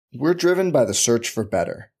We're driven by the search for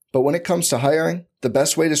better. But when it comes to hiring, the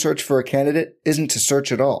best way to search for a candidate isn't to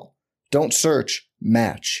search at all. Don't search,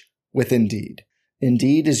 match with Indeed.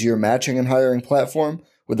 Indeed is your matching and hiring platform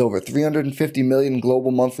with over 350 million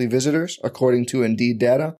global monthly visitors, according to Indeed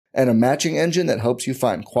data, and a matching engine that helps you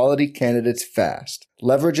find quality candidates fast.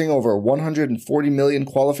 Leveraging over 140 million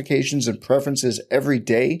qualifications and preferences every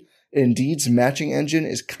day, Indeed's matching engine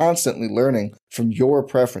is constantly learning from your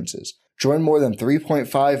preferences. Join more than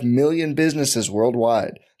 3.5 million businesses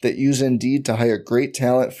worldwide that use Indeed to hire great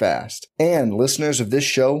talent fast. And listeners of this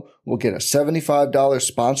show will get a $75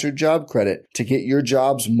 sponsored job credit to get your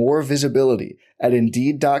jobs more visibility at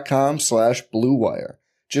Indeed.com/Blue Wire.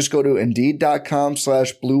 Just go to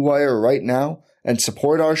Indeed.com/Blue Wire right now and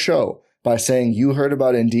support our show by saying you heard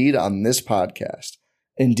about Indeed on this podcast.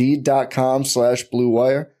 Indeed.com/Blue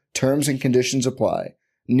Wire. Terms and conditions apply.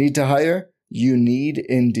 Need to hire? You need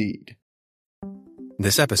Indeed.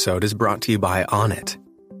 This episode is brought to you by Onnit.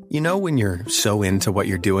 You know when you're so into what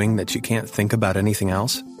you're doing that you can't think about anything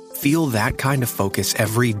else? Feel that kind of focus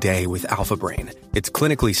every day with Alpha Brain. Its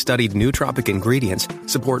clinically studied nootropic ingredients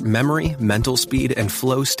support memory, mental speed, and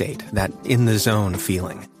flow state, that in-the-zone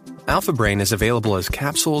feeling. Alpha Brain is available as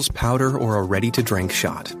capsules, powder, or a ready-to-drink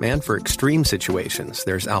shot. And for extreme situations,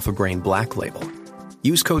 there's Alpha Brain Black Label.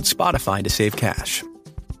 Use code SPOTIFY to save cash.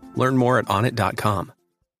 Learn more at onnit.com.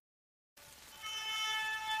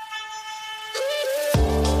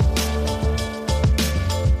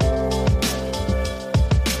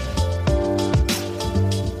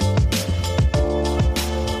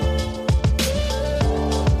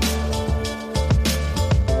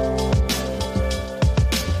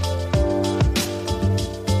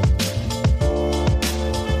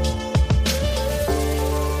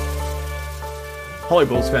 Hello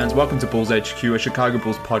Bulls fans, welcome to Bulls HQ, a Chicago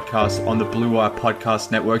Bulls podcast on the Blue Wire Podcast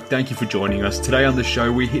Network. Thank you for joining us. Today on the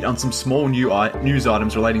show, we hit on some small news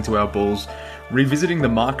items relating to our Bulls, revisiting the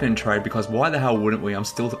market and trade, because why the hell wouldn't we? I'm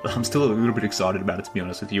still a little bit excited about it, to be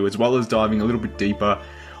honest with you, as well as diving a little bit deeper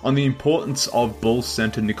on the importance of Bulls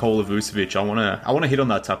center Nikola Vucevic. I want to hit on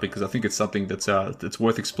that topic because I think it's something that's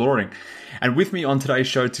worth exploring. And with me on today's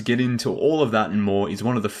show to get into all of that and more is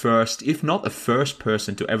one of the first, if not the first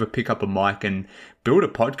person to ever pick up a mic and build a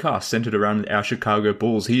podcast centered around our Chicago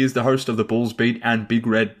Bulls. He is the host of the Bulls Beat and Big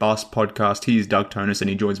Red Bus podcast. He is Doug Tonus and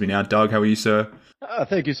he joins me now. Doug, how are you, sir?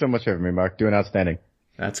 Thank you so much for having me, Mark. Doing outstanding.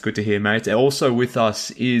 That's good to hear, mate. Also with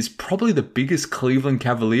us is probably the biggest Cleveland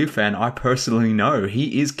Cavalier fan I personally know.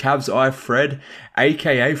 He is Cavs Eye Fred,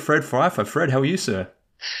 a.k.a. Fred Pfeiffer. Fred, how are you, sir?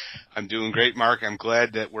 I'm doing great, Mark. I'm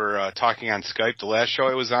glad that we're talking on Skype. The last show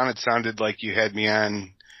I was on, it sounded like you had me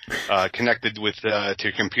on connected with to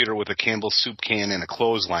your computer with a Campbell's soup can and a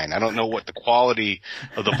clothesline. I don't know what the quality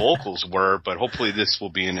of the vocals were, but hopefully this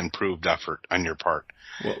will be an improved effort on your part.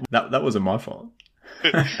 Well, that wasn't my fault.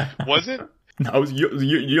 Was it? No,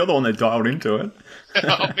 you're the one that dialed into it.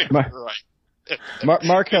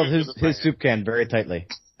 Mark held his soup can very tightly.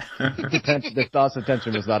 The thoughts of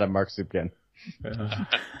tension was not on Mark's soup can.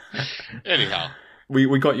 Anyhow.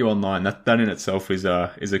 We got you online. That in itself is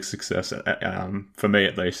a success, for me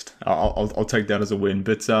at least. I'll take that as a win.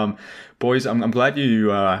 But boys, I'm glad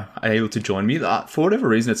you are able to join me. For whatever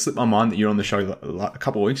reason, it slipped my mind that you're on the show a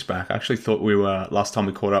couple of weeks back. I actually thought last time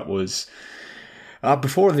we caught up was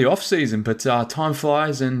before the off season. But time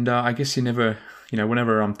flies, and I guess you never.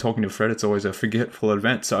 Whenever I'm talking to Fred, it's always a forgetful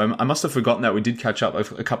event. So I must have forgotten that we did catch up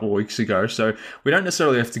a couple of weeks ago. So we don't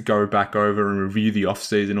necessarily have to go back over and review the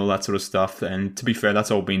off-season, all that sort of stuff. And to be fair,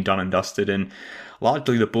 that's all been done and dusted. And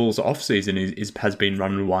largely the Bulls' off-season has been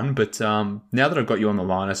run and won. But now that I've got you on the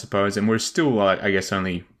line, I suppose, and we're still, I guess,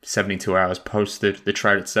 only 72 hours post the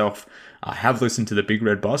trade itself, I have listened to the Big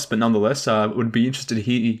Red Bus, but nonetheless, would be interested to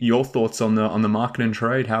hear your thoughts on the market and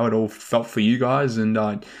trade, how it all felt for you guys, and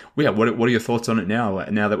what are your thoughts on it now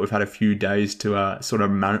that we've had a few days to sort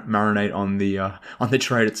of marinate on the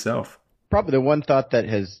trade itself? Probably the one thought that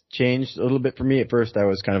has changed a little bit for me. At first, I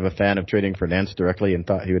was kind of a fan of trading for Nance directly and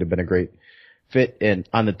thought he would have been a great fit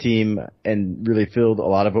on the team and really filled a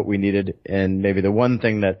lot of what we needed. And maybe the one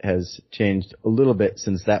thing that has changed a little bit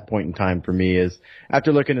since that point in time for me is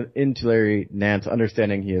after looking into Larry Nance,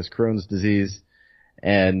 understanding he has Crohn's disease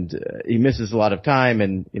and he misses a lot of time,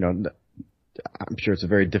 and I'm sure it's a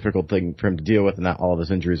very difficult thing for him to deal with, and not all of his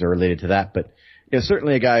injuries are related to that, but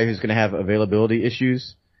certainly a guy who's going to have availability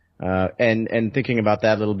issues. And thinking about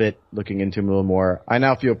that a little bit, looking into him a little more, I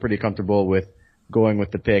now feel pretty comfortable with going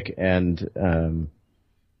with the pick and,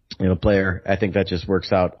 player. I think that just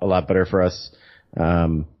works out a lot better for us,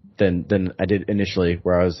 than I did initially,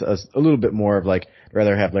 where I was a little bit more of like, I'd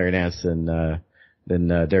rather have Larry Nance than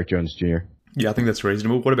Derek Jones Jr. Yeah, I think that's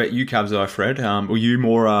reasonable. What about you, Cavs eye, Fred? Were you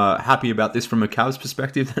more happy about this from a Cavs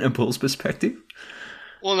perspective than a Bulls perspective?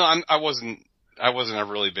 Well, no, I wasn't a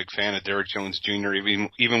really big fan of Derrick Jones Jr.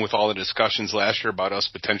 Even with all the discussions last year about us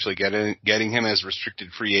potentially getting him as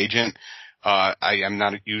restricted free agent. I am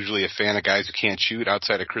not usually a fan of guys who can't shoot.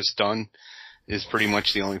 Outside of Chris Dunn, is pretty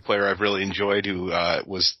much the only player I've really enjoyed who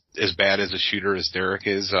was as bad as a shooter as Derrick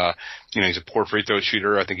is. He's a poor free throw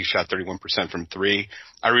shooter. I think he shot 31% from three.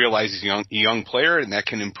 I realize he's a young player, and that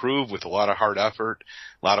can improve with a lot of hard effort,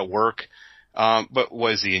 a lot of work. But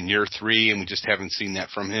was he in year 3, and we just haven't seen that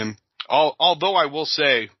from him? Although I will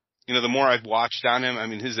say, the more I've watched on him, I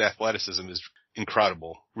mean, his athleticism is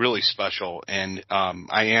incredible, really special, and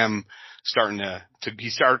I am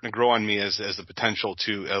he's starting to grow on me as the potential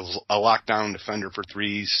as a lockdown defender for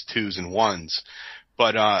 3s, 2s, and 1s.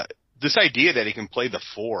 But this idea that he can play the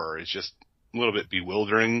 4 is just a little bit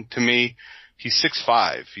bewildering to me. He's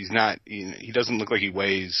 6'5". He's not. He doesn't look like he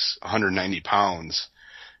weighs 190 pounds.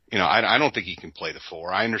 I don't think he can play the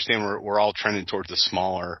 4. I understand we're all trending towards the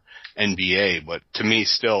smaller NBA, but to me,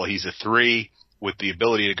 still, he's a 3 with the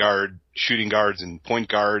ability to guard shooting guards and point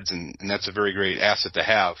guards, and that's a very great asset to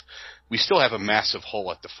have. We still have a massive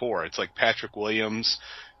hole at the 4. It's like Patrick Williams.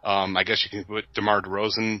 I guess you can put DeMar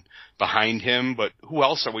DeRozan behind him, but who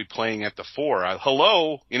else are we playing at the 4?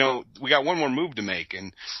 We got one more move to make,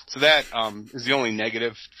 and so that is the only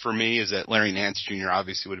negative for me, is that Larry Nance Jr.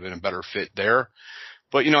 obviously would have been a better fit there.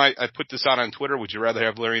 But, I put this out on Twitter. Would you rather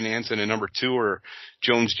have Larry Nance in the number 2 or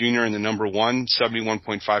Jones Jr. in the number 1?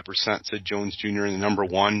 71.5% said Jones Jr. in the number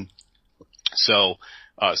 1. So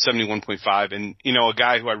 71.5. And, a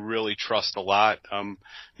guy who I really trust a lot,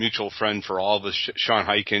 mutual friend for all of us, Sean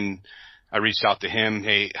Hyken, I reached out to him.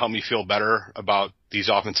 Hey, help me feel better about these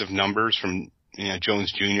offensive numbers from,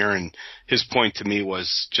 Jones Jr. And his point to me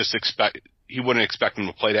was just he wouldn't expect him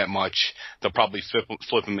to play that much. They'll probably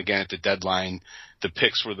flip him again at the deadline. The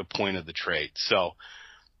picks were the point of the trade. So,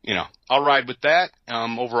 I'll ride with that.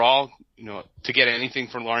 Overall, to get anything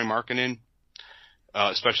from Lauri Markkanen,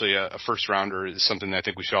 especially a first rounder, is something that I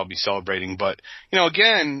think we should all be celebrating. But,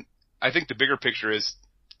 again, I think the bigger picture is,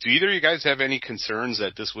 do either of you guys have any concerns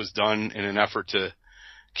that this was done in an effort to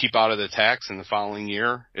keep out of the tax in the following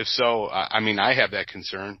year? If so, I have that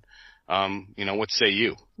concern. What say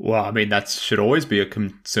you? Well, that should always be a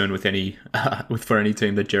concern with for any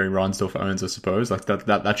team that Jerry Reinsdorf owns, I suppose. Like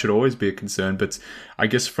that should always be a concern. But I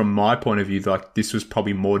guess from my point of view, like this was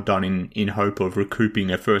probably more done in hope of recouping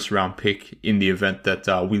a first round pick in the event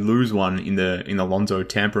that we lose one in the Lonzo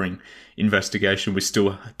tampering investigation, which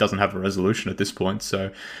still doesn't have a resolution at this point.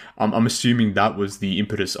 So I'm assuming that was the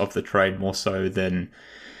impetus of the trade more so than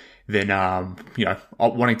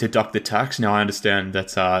wanting to duck the tax. Now, I understand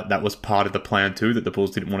that that was part of the plan too, that the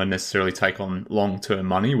Bulls didn't want to necessarily take on long-term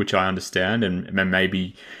money, which I understand, and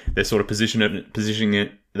maybe they're sort of positioning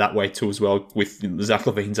it that way too as well with Zach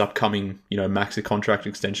LaVine's upcoming, max contract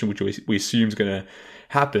extension, which we assume is going to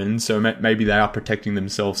happen. So maybe they are protecting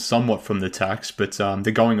themselves somewhat from the tax, but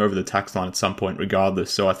they're going over the tax line at some point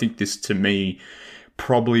regardless. So I think this, to me,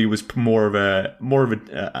 probably was more of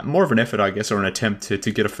an effort, I guess, or an attempt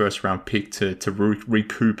to get a first round pick to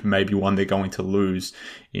recoup maybe one they're going to lose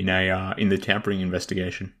in the tampering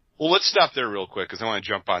investigation. Well, let's stop there real quick because I want to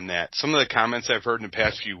jump on that. Some of the comments I've heard in the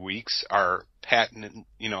past few weeks are patent,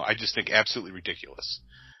 I just think absolutely ridiculous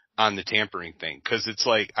on the tampering thing, because it's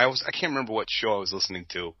like I can't remember what show I was listening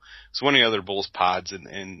to. It's one of the other Bulls pods,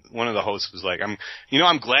 and one of the hosts was like,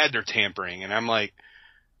 I'm glad they're tampering, and I'm like,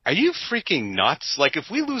 are you freaking nuts? Like, if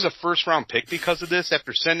we lose a first-round pick because of this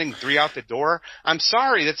after sending 3 out the door, I'm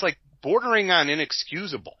sorry, that's like bordering on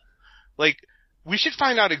inexcusable. Like, we should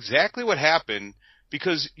find out exactly what happened,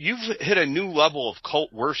 because you've hit a new level of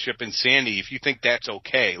cult worship insanity if you think that's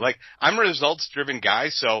okay. Like, I'm a results-driven guy,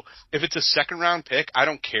 so if it's a second-round pick, I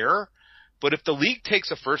don't care. But if the league takes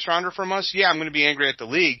a first-rounder from us, yeah, I'm going to be angry at the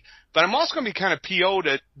league. But I'm also going to be kind of PO'd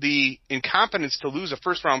at the incompetence to lose a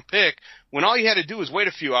first-round pick when all you had to do was wait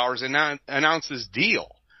a few hours and now announce this deal.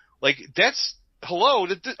 Like, that's – hello?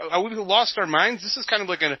 Are we lost our minds? This is kind of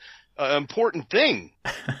like an important thing.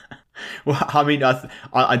 Well,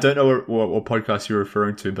 I don't know what podcast you're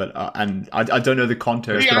referring to, but and I don't know the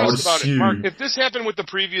context. Be but honest I would about it, Mark. assume If this happened with the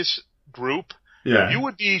previous group, yeah, you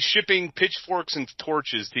would be shipping pitchforks and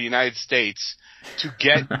torches to the United States to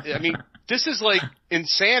get – this is like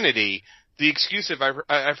insanity, the excuse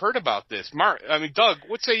I've heard about this. Mark, Doug,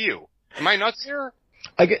 what say you? Am I nuts here?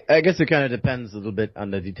 I guess it kind of depends a little bit on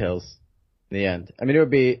the details in the end.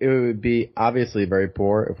 It would be obviously very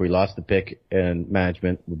poor if we lost the pick, and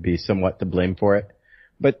management would be somewhat to blame for it.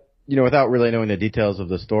 But, without really knowing the details of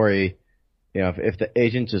the story, if the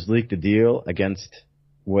agent just leaked the deal against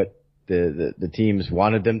what the teams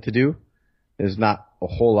wanted them to do, there's not a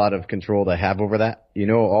whole lot of control they have over that.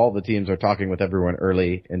 All the teams are talking with everyone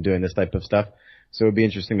early and doing this type of stuff. So it'd be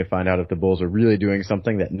interesting to find out if the Bulls are really doing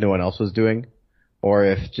something that no one else was doing, or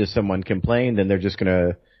if just someone complained and they're just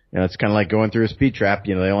gonna, it's kind of like going through a speed trap.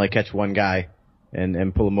 They only catch one guy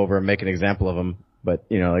and pull him over and make an example of him. But,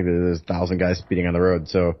 like there's 1,000 guys speeding on the road.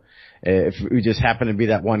 So if we just happen to be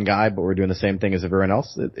that one guy, but we're doing the same thing as everyone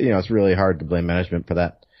else, it's really hard to blame management for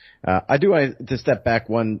that. I do want to step back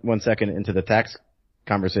one second into the tax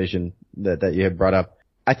conversation that you had brought up.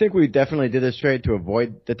 I think we definitely did this trade to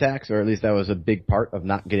avoid the tax, or at least that was a big part of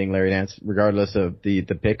not getting Larry Nance, regardless of the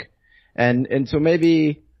pick. And so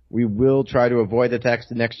maybe we will try to avoid the tax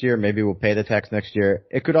next year. Maybe we'll pay the tax next year.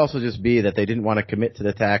 It could also just be that they didn't want to commit to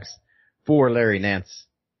the tax for Larry Nance.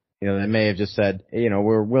 They may have just said,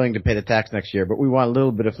 we're willing to pay the tax next year, but we want a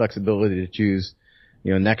little bit of flexibility to choose,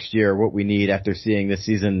 next year what we need after seeing this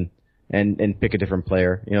season and pick a different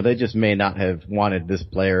player. They just may not have wanted this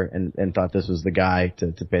player and thought this was the guy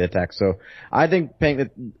to pay the tax. So I think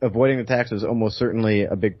avoiding the tax is almost certainly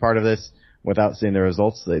a big part of this without seeing the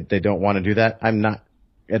results. They don't want to do that. I'm not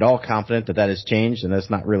at all confident that has changed, and that's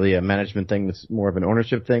not really a management thing. It's more of an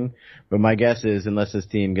ownership thing. But my guess is unless this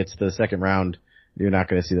team gets to the second round, you're not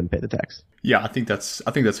going to see them pay the tax. Yeah, I think that's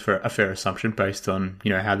a fair assumption based on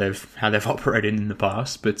how they've operated in the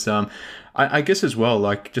past. But I guess as well,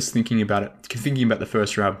 like just thinking about the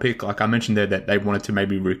first round pick, like I mentioned there that they wanted to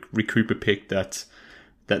maybe recoup a pick that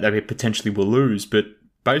they potentially will lose. But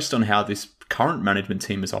based on how this current management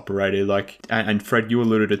team has operated, like and Fred, you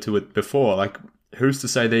alluded to it before, like who's to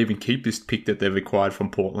say they even keep this pick that they've acquired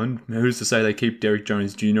from Portland? Who's to say they keep Derrick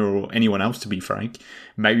Jones Jr. or anyone else, to be frank?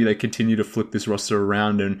 Maybe they continue to flip this roster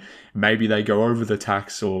around and maybe they go over the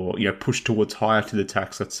tax or, push towards higher to the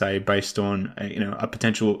tax, let's say, based on, a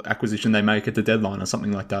potential acquisition they make at the deadline or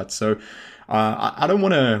something like that. So I don't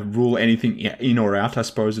want to rule anything in or out, I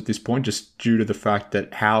suppose, at this point, just due to the fact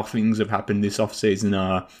that how things have happened this offseason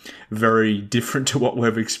are very different to what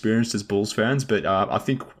we've experienced as Bulls fans. But I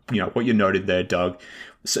think, what you noted there, Doug,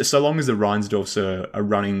 so long as the Reinsdorfs are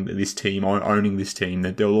running this team or owning this team,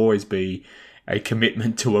 that there'll always be a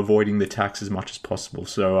commitment to avoiding the tax as much as possible.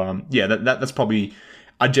 So, that's probably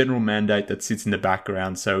a general mandate that sits in the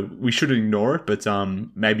background. So we shouldn't ignore it, but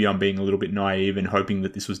maybe I'm being a little bit naive and hoping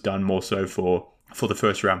that this was done more so for the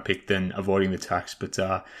first round pick than avoiding the tax. But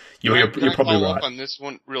you're probably follow right. Up on this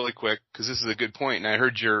one really quick, because this is a good point, and I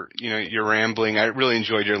heard your rambling. I really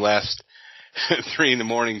enjoyed your last 3 a.m.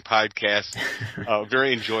 podcast.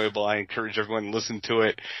 Very enjoyable. I encourage everyone to listen to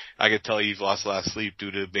it. I could tell you've lost a lot of sleep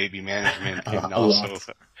due to baby management and also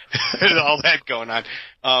all that going on.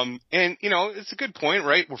 And it's a good point,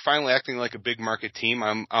 right? We're finally acting like a big market team.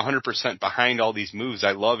 I'm 100% behind all these moves.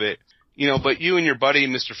 I love it. But you and your buddy,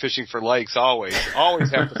 Mr. Fishing for Likes, always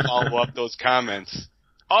have to follow up those comments.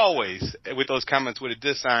 Always with those comments with a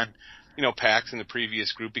diss on, Pax and the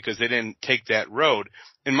previous group because they didn't take that road.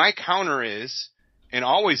 And my counter is, and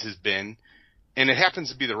always has been, and it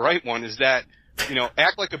happens to be the right one, is that,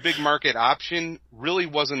 act like a big market option really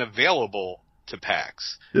wasn't available to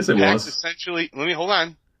Pax. Yes, it Pax was.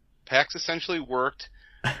 Pax essentially worked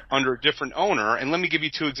under a different owner. And let me give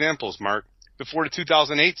you 2 examples, Mark. Before the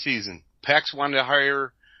 2008 season, Pax wanted to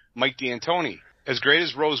hire Mike D'Antoni. As great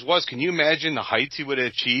as Rose was, can you imagine the heights he would have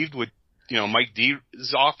achieved with, Mike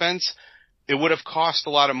D's offense? It would have cost a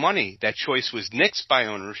lot of money. That choice was nixed by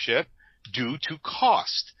ownership due to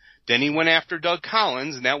cost. Then he went after Doug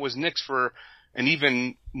Collins, and that was nixed for an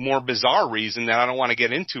even more bizarre reason that I don't want to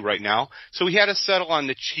get into right now. So he had to settle on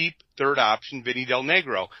the cheap third option, Vinny Del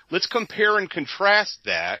Negro. Let's compare and contrast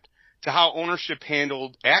that to how ownership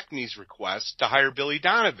handled Acme's request to hire Billy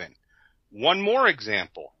Donovan. One more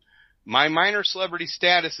example. My minor celebrity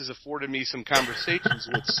status has afforded me some conversations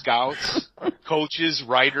with scouts, coaches,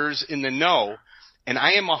 writers in the know, and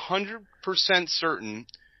I am 100% certain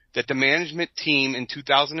that the management team in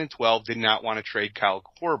 2012 did not want to trade Kyle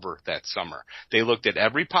Korver that summer. They looked at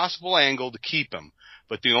every possible angle to keep him,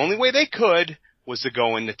 but the only way they could was to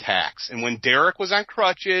go into tax. And when Derek was on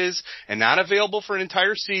crutches and not available for an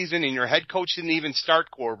entire season and your head coach didn't even start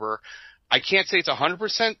Korver, I can't say it's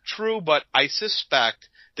 100% true, but I suspect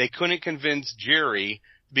they couldn't convince Jerry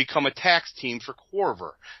to become a tax team for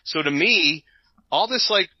Korver. So to me, all this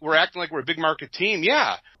like we're acting like we're a big market team,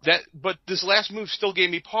 but this last move still gave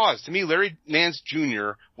me pause. To me, Larry Nance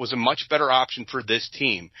Jr. was a much better option for this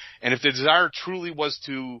team. And if the desire truly was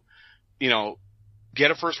to,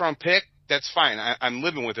 get a first round pick, that's fine. I'm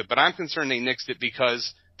living with it. But I'm concerned they nixed it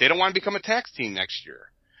because they don't want to become a tax team next year.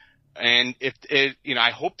 And if it,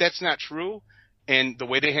 I hope that's not true. And the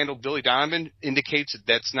way they handled Billy Donovan indicates that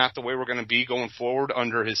that's not the way we're going to be going forward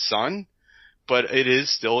under his son. But it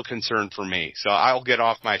is still a concern for me. So I'll get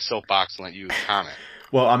off my soapbox and let you comment.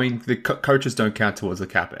 Well, I mean, the coaches don't count towards the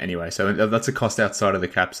cap anyway, so that's a cost outside of the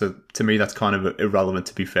cap. So to me, that's kind of irrelevant,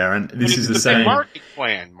 to be fair. And this is the same market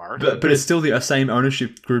plan, Mark. But it's still the same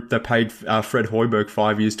ownership group that paid Fred Hoiberg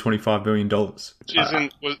 5 years, $25 million.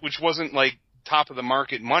 Which wasn't like top of the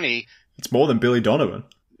market money. It's more than Billy Donovan.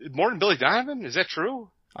 More than Billy Donovan? Is that true?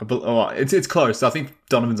 It's close. I think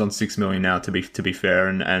Donovan's on $6 million now, to be fair,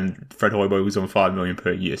 and Fred Hoiberg was on $5 million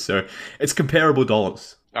per year. So it's comparable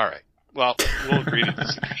dollars. All right. Well, we'll agree to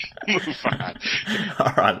disagree. Move on.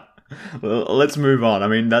 All right. Well, let's move on. I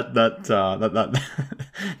mean, that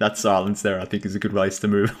silence there, I think, is a good place to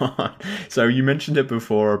move on. So you mentioned it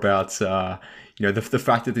before about the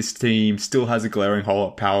fact that this team still has a glaring hole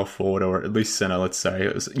at power forward, or at least center, let's say.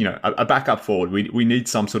 It was, a backup forward. We need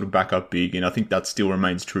some sort of backup big, and I think that still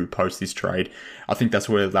remains true post this trade. I think that's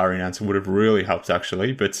where Larry Nance would have really helped,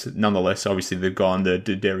 actually. But nonetheless, obviously, they've gone the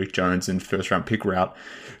Derrick Jones and first-round pick route.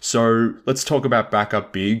 So let's talk about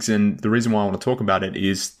backup bigs, and the reason why I want to talk about it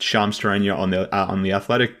is Shams Charania on the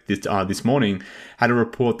Athletic this morning had a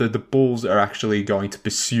report that the Bulls are actually going to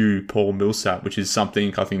pursue Paul Millsap, which is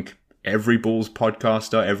something I think every Bulls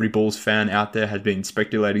podcaster, every Bulls fan out there has been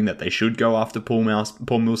speculating that they should go after Paul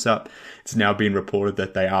Millsap. It's now been reported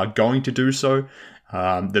that they are going to do so.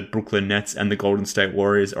 The Brooklyn Nets and the Golden State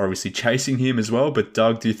Warriors are obviously chasing him as well. But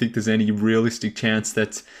Doug, do you think there's any realistic chance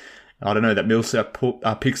that, I don't know, that Millsap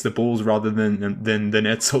picks the Bulls rather than the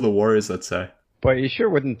Nets or the Warriors, let's say? But you sure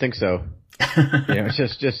wouldn't think so.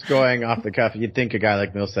 Just going off the cuff, you'd think a guy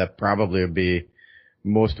like Millsap probably would be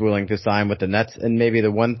most willing to sign with the Nets. And maybe the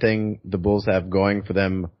one thing the Bulls have going for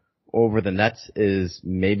them over the Nets is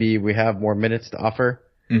maybe we have more minutes to offer.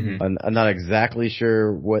 Mm-hmm. I'm not exactly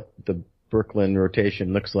sure what the Brooklyn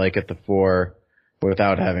rotation looks like at the 4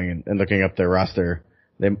 without having and looking up their roster.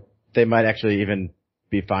 They might actually even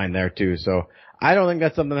be fine there too. So I don't think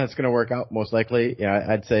that's something that's going to work out most likely.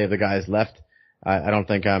 I'd say if the guys left, I don't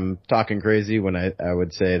think I'm talking crazy when I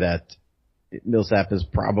would say that Millsap is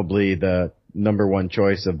probably the number one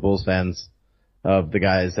choice of Bulls fans of the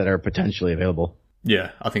guys that are potentially available.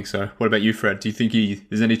 Yeah, I think so. What about you, Fred? Do you think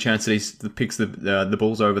there's any chance that he picks the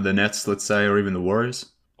Bulls over the Nets, let's say, or even the Warriors?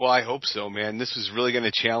 Well, I hope so, man. This was really going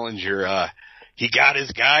to challenge your he got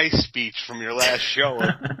his guy speech from your last show.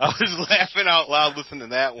 I was laughing out loud listening to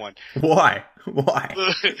that one. Why?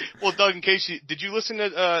 Well, Doug, did you listen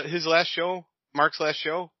to his last show, Mark's last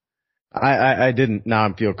show? I didn't. Now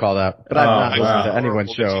I feel called out. But I've not listened to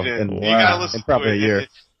anyone's show in probably a year.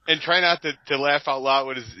 And try not to laugh out loud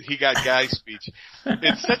with his he got guy speech.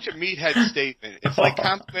 It's such a meathead statement. It's like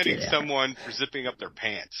complimenting someone for zipping up their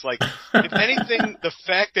pants. Like, if anything, the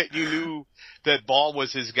fact that you knew that Ball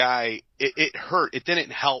was his guy, it hurt. It didn't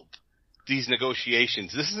help these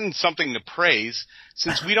negotiations. This isn't something to praise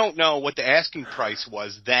since we don't know what the asking price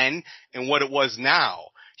was then and what it was now.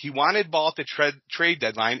 He wanted Ball at the trade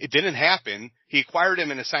deadline. It didn't happen. He acquired him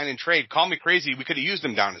in a sign and trade. Call me crazy. We could have used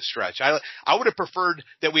him down the stretch. I would have preferred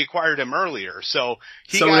that we acquired him earlier. So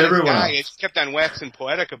he got his guy. It kept on waxing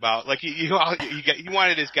poetic about, like, he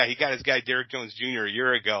wanted his guy. He got his guy Derrick Jones Jr. a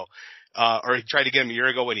year ago. Or he tried to get him a year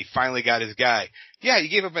ago when he finally got his guy. Yeah, you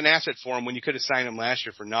gave up an asset for him when you could have signed him last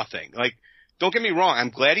year for nothing. Like, don't get me wrong. I'm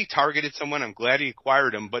glad he targeted someone. I'm glad he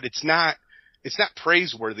acquired him, but it's not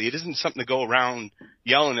praiseworthy. It isn't something to go around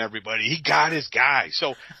yelling at everybody. He got his guy.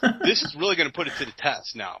 So this is really going to put it to the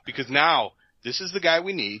test now, because now this is the guy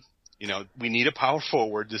we need. We need a power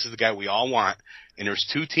forward. This is the guy we all want. And there's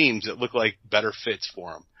 2 teams that look like better fits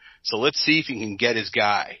for him. So let's see if he can get his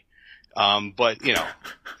guy. But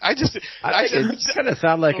I kind of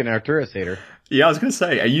sound like an Arturas hater. Yeah, I was going to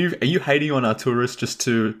say, are you hating on Arturas just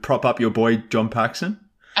to prop up your boy John Paxson?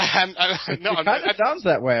 It sounds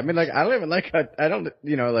that way. I mean, like, I don't even like,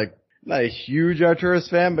 not a huge Arturas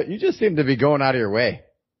fan, but you just seem to be going out of your way.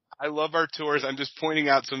 I love Arturas. I'm just pointing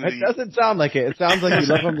out some of It doesn't sound like it. It sounds like you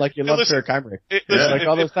love him like you love Kirk Heinrich. Like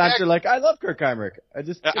all those times you're like, I love Kirk Heinrich.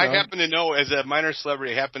 I happen to know, as a minor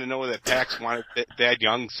celebrity, I happen to know that Pax wanted Thad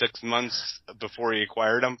Young 6 months before he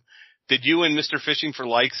acquired him. Did you and Mr. Fishing for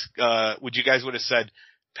Likes, would you guys would have said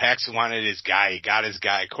Pax wanted his guy, he got his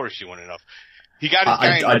guy? Of course you wouldn't have. He got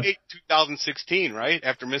his guy in 2016, right?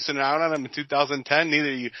 After missing out on him in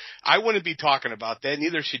 2010. I wouldn't be talking about that.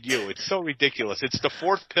 Neither should you. It's so ridiculous. It's the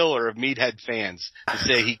fourth pillar of Meathead fans to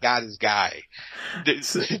say he got his guy.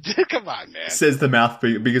 Come on, man. Says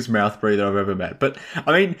the biggest mouth breather I've ever met. But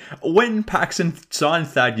I mean, when Paxson signed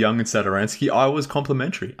Thad Young and Sadaransky, I was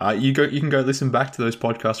complimentary. You can go listen back to those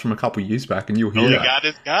podcasts from a couple of years back, and you'll hear that. He got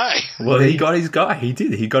his guy. Well, he got his guy. He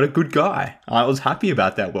did. He got a good guy. I was happy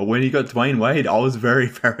about that. But when he got Dwayne Wade, I was very,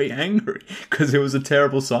 very angry because it was a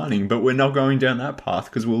terrible signing. But we're not going down that path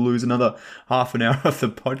because we'll lose another half an hour of the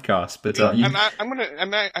podcast. But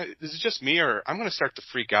is it just me, or I'm gonna start to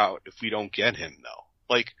freak out if we don't get him though?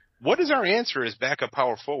 Like, what is our answer as backup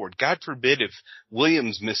power forward? God forbid if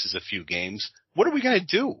Williams misses a few games. What are we gonna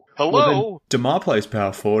do? Hello, well, DeMar plays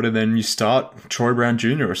power forward, and then you start Troy Brown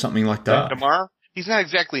Jr. or something like that. DeMar. He's not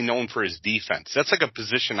exactly known for his defense. That's like a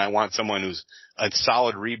position I want someone who's a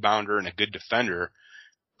solid rebounder and a good defender.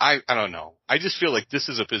 I don't know. I just feel like this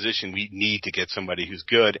is a position we need to get somebody who's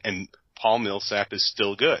good, and Paul Millsap is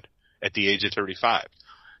still good at the age of 35.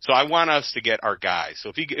 So I want us to get our guy.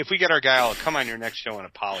 So if we get our guy, I'll come on your next show and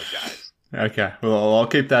apologize. Okay, well, I'll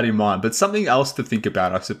keep that in mind. But something else to think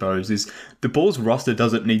about, I suppose, is the Bulls roster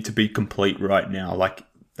doesn't need to be complete right now. Like,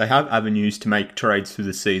 they have avenues to make trades through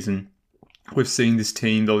the season. We've seen this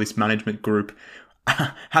team, or this management group,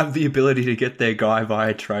 have the ability to get their guy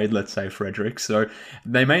via trade, let's say Frederick. So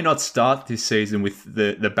they may not start this season with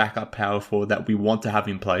the backup power forward that we want to have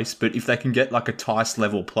in place, but if they can get like a Tice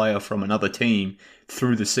level player from another team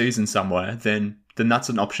through the season somewhere, then that's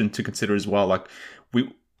an option to consider as well. Like,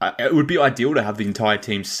 it would be ideal to have the entire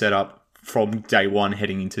team set up from day one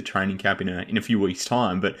heading into training camp in a few weeks'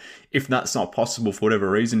 time. But if that's not possible for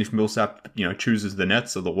whatever reason, if Millsap, chooses the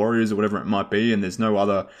Nets or the Warriors or whatever it might be, and there's no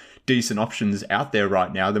other decent options out there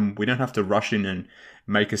right now, then we don't have to rush in and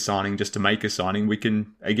make a signing just to make a signing. We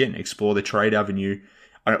can, again, explore the trade avenue,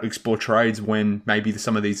 explore trades when maybe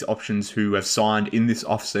some of these options who have signed in this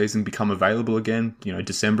off-season become available again,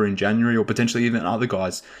 December and January, or potentially even other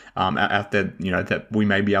guys out there, that we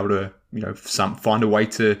may be able to, find a way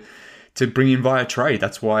to bring in via trade.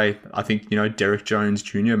 That's why I think, Derek Jones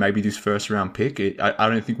Jr., maybe this first round pick, I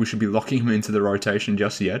don't think we should be locking him into the rotation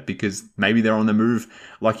just yet, because maybe they're on the move,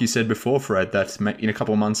 like you said before, Fred, that in a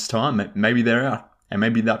couple of months' time, maybe they're out. And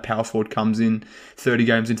maybe that power forward comes in 30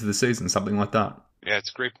 games into the season, something like that. Yeah,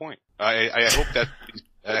 it's a great point. I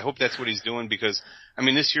hope that's what he's doing, because,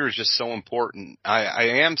 this year is just so important.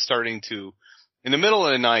 I am starting to, in the middle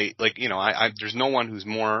of the night, there's no one who's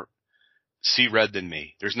more see red than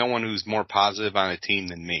me. There's no one who's more positive on a team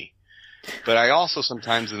than me. But I also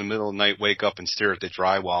sometimes in the middle of the night wake up and stare at the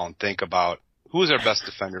drywall and think about who was our best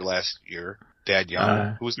defender last year? Thad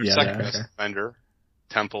Young. Who was their second best defender?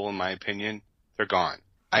 Temple, in my opinion. They're gone.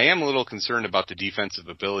 I am a little concerned about the defensive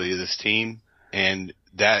ability of this team, and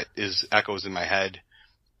that echoes in my head,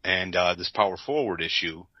 and this power forward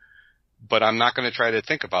issue. But I'm not going to try to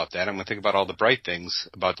think about that. I'm going to think about all the bright things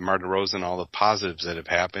about DeMar DeRozan, all the positives that have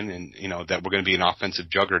happened, and, that we're going to be an offensive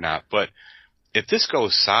juggernaut. But if this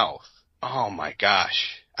goes south, oh my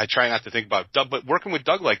gosh, I try not to think about Doug, but working with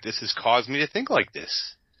Doug like this has caused me to think like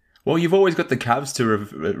this. Well, you've always got the Cavs to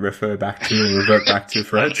refer back to and revert back to,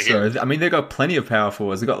 Fred. So, they've got plenty of power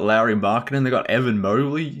forwards. They've got Larry Markkinen, they've got Evan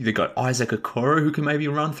Mobley, they've got Isaac Okoro, who can maybe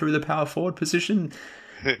run through the power forward position.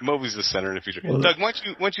 Mobley's the center in the future. Well, Doug, why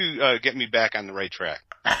don't you get me back on the right track?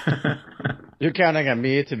 You're counting on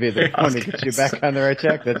me to be the one to get you back on the right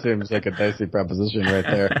track? That seems like a dicey proposition right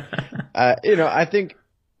there. I think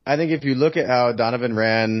if you look at how Donovan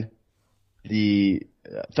ran the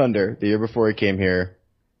Thunder the year before he came here,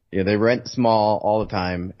 they rent small all the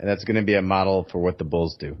time, and that's going to be a model for what the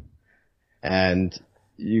Bulls do. And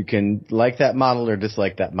you can like that model or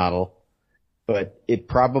dislike that model, but it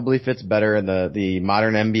probably fits better in the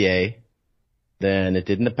modern NBA than it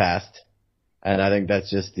did in the past. And I think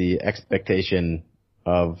that's just the expectation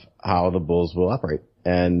of how the Bulls will operate.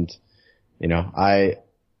 And, I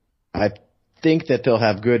think that they'll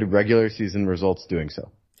have good regular season results doing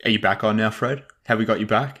so. Are you back on now, Fred? Have we got you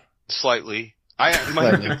back? Slightly. It's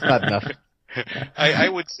not enough.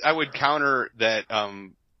 I would counter that,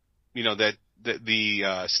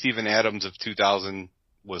 the Steven Adams of 2000,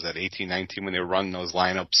 was that 18-19 when they were running those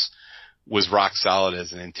lineups, was rock solid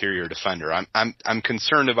as an interior defender. I'm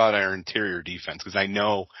concerned about our interior defense, because I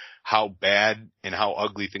know how bad and how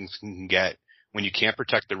ugly things can get when you can't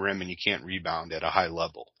protect the rim and you can't rebound at a high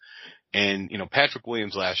level. And, Patrick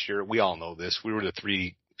Williams last year, we all know this. We were the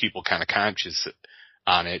three people kind of conscious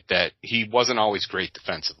on it that he wasn't always great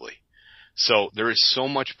defensively. So there is so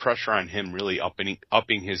much pressure on him really upping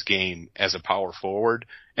his game as a power forward.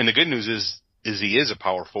 And the good news is is he is a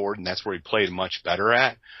power forward, and that's where he played much better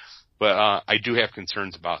at. But I do have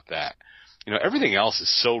concerns about that. Everything else is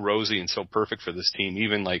so rosy and so perfect for this team.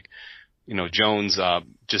 Even like, Jones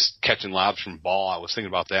just catching lobs from Ball. I was thinking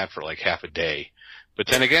about that for like half a day. But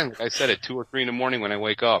then again, like I said, at 2 or 3 in the morning when I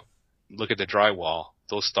wake up, look at the drywall,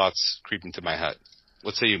 those thoughts creep into my head.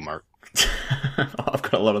 What say you, Mark? I've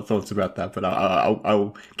got a lot of thoughts about that, but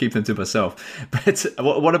I'll keep them to myself. But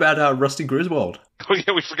what about Rusty Griswold? Oh,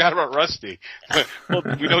 yeah, we forgot about Rusty. Well,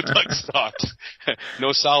 we know Doug's thoughts.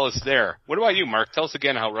 No solace there. What about you, Mark? Tell us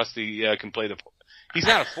again how Rusty can play the... He's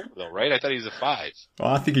not a 4, though, right? I thought he was a 5.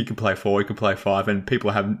 Well, I think he can play 4, he can play 5, and people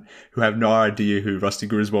who have no idea who Rusty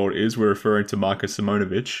Griswold is, we're referring to Marcus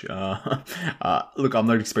Simonovic. Look, I'm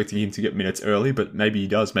not expecting him to get minutes early, but maybe he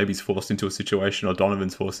does. Maybe he's forced into a situation, or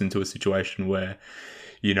Donovan's forced into a situation where,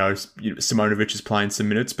 Simonovic is playing some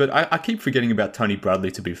minutes. But I keep forgetting about Tony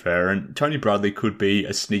Bradley, to be fair, and Tony Bradley could be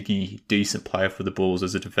a sneaky, decent player for the Bulls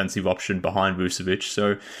as a defensive option behind Vucevic.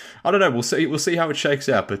 So, I don't know. We'll see how it shakes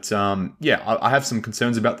out. But, I have some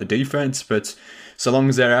concerns about the defense, but so long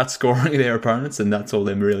as they're outscoring their opponents, and that's all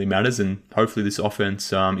that really matters, and hopefully this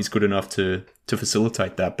offense is good enough to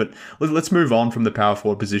facilitate that. But let's move on from the power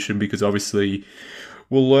forward position, because obviously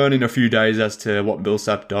we'll learn in a few days as to what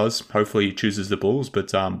Millsap does. Hopefully he chooses the Bulls,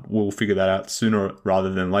 but we'll figure that out sooner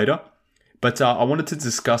rather than later. But I wanted to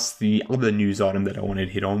discuss the other news item that I wanted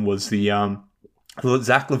to hit on was the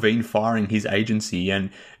Zach LaVine firing his agency and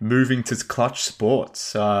moving to Clutch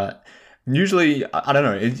Sports. Usually, I don't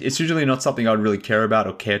know, it's usually not something I would really care about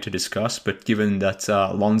or care to discuss, but given that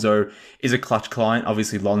Lonzo is a Clutch client,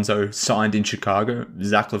 obviously Lonzo signed in Chicago,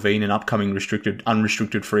 Zach LaVine, an upcoming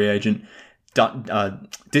unrestricted free agent,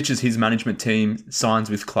 ditches his management team, signs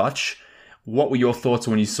with Clutch. What were your thoughts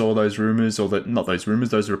when you saw those rumors, or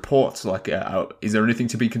those reports? Like, is there anything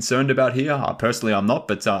to be concerned about here? Personally, I'm not,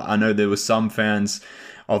 but I know there were some fans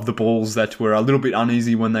of the Bulls that were a little bit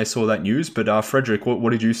uneasy when they saw that news. But Frederick, what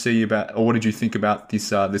did you see about, or what did you think about this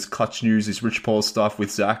this Clutch news, this Rich Paul stuff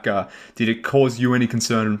with Zach? Did it cause you any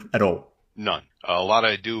concern at all? None. A lot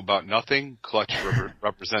of ado about nothing. Clutch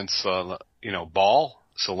represents Ball.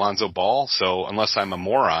 So Lonzo Ball. So unless I'm a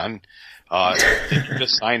moron, did you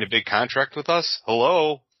just sign a big contract with us?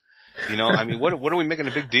 Hello? What are we making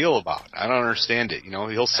a big deal about? I don't understand it.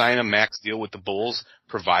 He'll sign a max deal with the Bulls,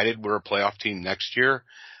 provided we're a playoff team next year.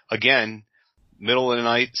 Again, middle of the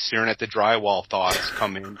night, staring at the drywall, thoughts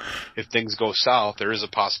come in. If things go south, there is a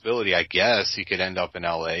possibility, I guess, he could end up in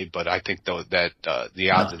LA, but I think though that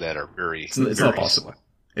the odds of that are very, it's not possible.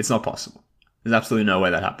 It's not possible. There's absolutely no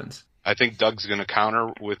way that happens. I think Doug's going to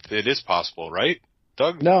counter with it is possible, right?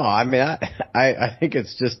 Doug? No, I mean, I think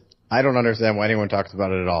it's just, I don't understand why anyone talks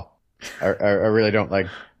about it at all. I really don't. Like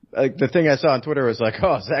the thing I saw on Twitter was like,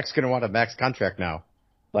 oh, Zach's going to want a max contract now.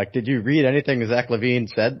 Like, did you read anything Zach LaVine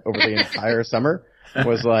said over the entire summer?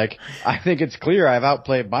 Was like, I think it's clear I've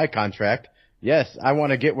outplayed my contract. Yes, I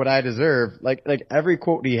want to get what I deserve. Like every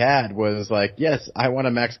quote he had was like, yes, I want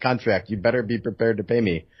a max contract. You better be prepared to pay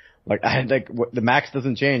me. The max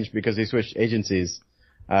doesn't change because he switched agencies.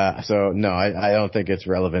 So no, I don't think it's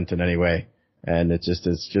relevant in any way. And it's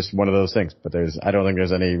just one of those things. But I don't think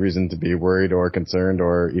there's any reason to be worried or concerned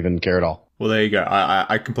or even care at all. Well, there you go.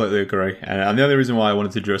 I completely agree. And the only reason why I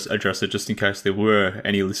wanted to address it, just in case there were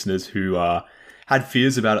any listeners who had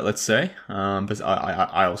fears about it, let's say. But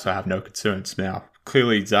I also have no concerns. Now,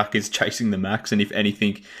 clearly Zach is chasing the max. And if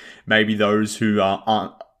anything, maybe those who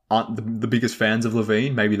aren't the biggest fans of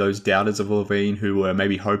LaVine, maybe those doubters of LaVine who were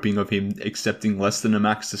maybe hoping of him accepting less than a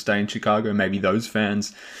max to stay in Chicago, maybe those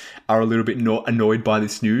fans are a little bit annoyed by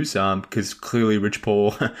this news, because clearly Rich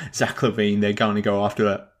Paul, Zach LaVine, they're going to go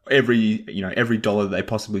after every dollar they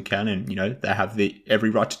possibly can, and they have every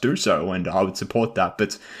right to do so, and I would support that.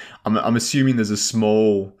 But I'm assuming there's a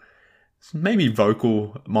small, maybe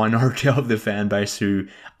vocal minority of the fan base who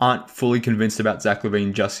aren't fully convinced about Zach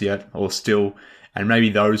LaVine just yet, or still. And maybe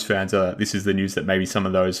those fans this is the news that maybe some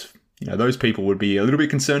of those, those people would be a little bit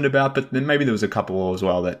concerned about, but then maybe there was a couple as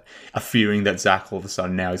well that are fearing that Zach all of a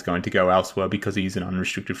sudden now is going to go elsewhere because he's an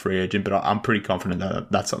unrestricted free agent, but I'm pretty confident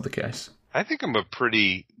that that's not the case. I think I'm a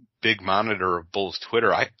pretty big monitor of Bulls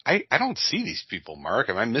Twitter. I don't see these people, Mark.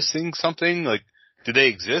 Am I missing something? Like, do they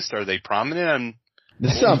exist? Are they prominent?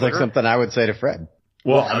 This sounds like something I would say to Fred.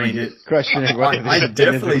 Well, I mean, questioning whether I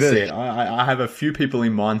definitely see it. I have a few people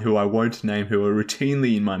in mind who I won't name who are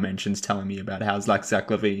routinely in my mentions telling me about how Zach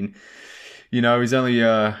LaVine, he's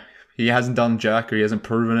only he he hasn't done jack, or he hasn't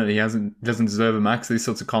proven it, doesn't deserve a max, these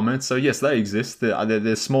sorts of comments. So yes, they exist.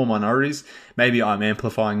 They're small minorities. Maybe I'm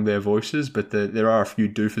amplifying their voices, but there are a few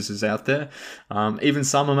doofuses out there. Even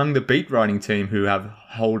some among the beat writing team who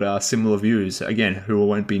hold similar views, again, who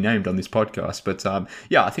won't be named on this podcast. But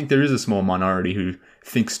I think there is a small minority who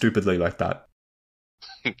think stupidly like that.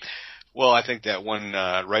 Well, I think that one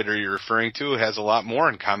writer you're referring to has a lot more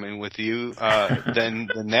in common with you than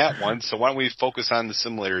that one. So why don't we focus on the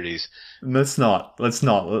similarities? Let's not. Let's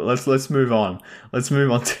move on. Let's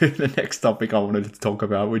move on to the next topic I wanted to talk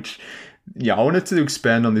about, which, I wanted to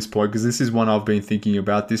expand on this point because this is one I've been thinking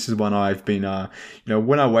about. This is one I've been,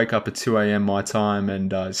 when I wake up at 2 a.m. my time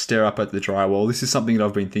and stare up at the drywall, this is something that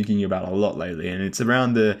I've been thinking about a lot lately. And it's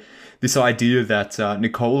around this idea that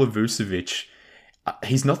Nikola Vucevic,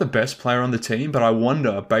 he's not the best player on the team, but I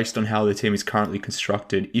wonder, based on how the team is currently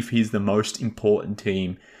constructed, if he's the most important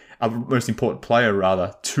player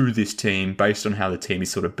rather to this team, based on how the team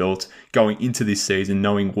is sort of built going into this season,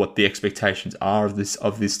 knowing what the expectations are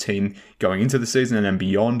of this team going into the season and then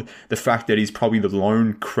beyond. The fact that he's probably the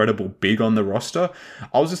lone credible big on the roster.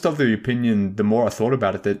 I was just of the opinion, the more I thought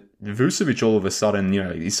about it, that Vucevic all of a sudden,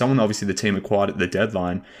 he's someone obviously the team acquired at the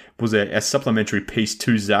deadline, was a supplementary piece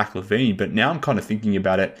to Zach LaVine. But now I'm kind of thinking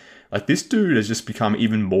about it, like this dude has just become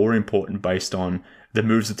even more important based on the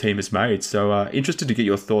moves the team has made. So interested to get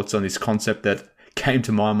your thoughts on this concept that came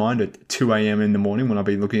to my mind at 2 a.m. in the morning when I've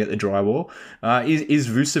been looking at the drywall. Is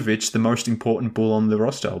Vucevic the most important Bull on the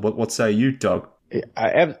roster? What say you, Doug?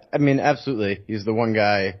 I mean, absolutely. He's the one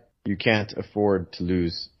guy you can't afford to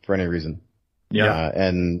lose for any reason. Yeah.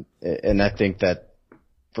 And I think that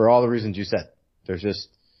for all the reasons you said,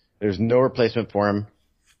 there's no replacement for him.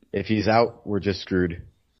 If he's out, we're just screwed.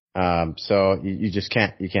 So you just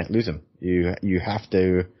can't lose him. You have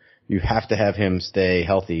to have him stay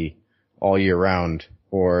healthy all year round,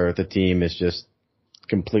 or the team is just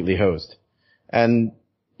completely hosed. And,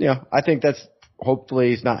 I think that's,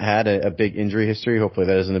 hopefully he's not had a big injury history. Hopefully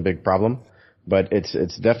that isn't a big problem, but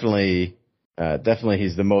it's definitely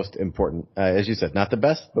he's the most important, as you said, not the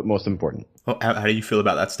best, but most important. Well, how do you feel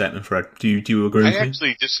about that statement, Fred? Do you agree with me? I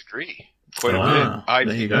actually disagree quite a bit. I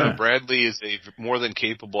think Bradley is more than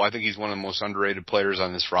capable. I think he's one of the most underrated players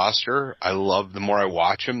on this roster. The more I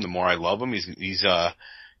watch him, the more I love him. He's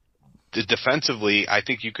defensively, I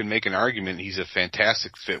think you can make an argument he's a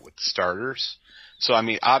fantastic fit with the starters. So,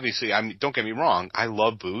 obviously, don't get me wrong, I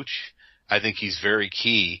love Vooch. I think he's very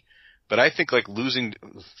key. But I think, losing,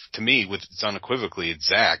 to me, it's unequivocally, it's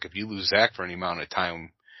Zach. If you lose Zach for any amount of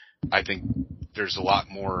time, I think there's a lot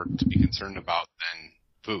more to be concerned about than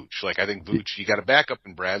Vooch. I think Vooch, you got a backup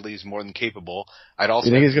in Bradley, he's more than capable. You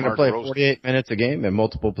think he's going to play 48 minutes a game in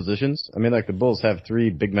multiple positions? The Bulls have 3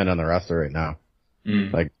 big men on the roster right now.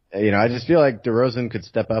 I just feel like DeRozan could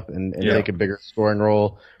step up and take a bigger scoring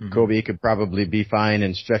role. Mm-hmm. Kobe could probably be fine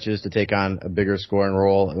in stretches to take on a bigger scoring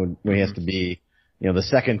role when he has to be, the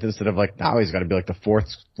second instead of now he's got to be the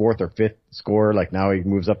fourth or fifth scorer. Now he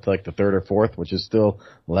moves up to the third or fourth, which is still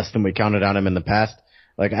less than we counted on him in the past.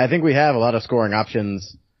 I think we have a lot of scoring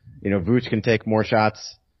options. Vooch can take more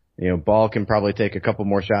shots. Ball can probably take a couple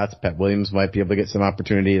more shots. Pat Williams might be able to get some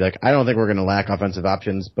opportunity. I don't think we're going to lack offensive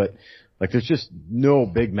options, but there's just no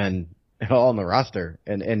big men at all on the roster.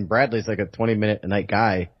 And Bradley's a 20-minute a night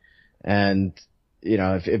guy. And,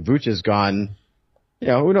 if Vooch is gone,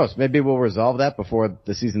 who knows? Maybe we'll resolve that before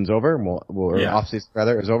the season's over and off-season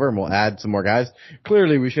rather is over, and we'll add some more guys.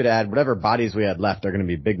 Clearly we should add whatever bodies we had left are going to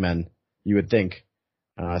be big men, you would think.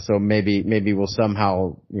 So maybe we'll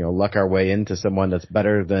somehow, luck our way into someone that's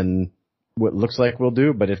better than what looks like we'll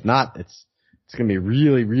do. But if not, it's going to be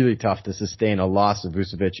really, really tough to sustain a loss of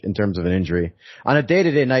Vucevic in terms of an injury. On a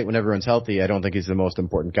day-to-day night when everyone's healthy, I don't think he's the most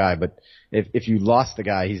important guy. But if you lost the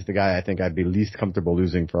guy, he's the guy I think I'd be least comfortable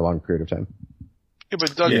losing for a long period of time. Yeah,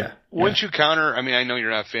 but Doug, wouldn't you counter? I know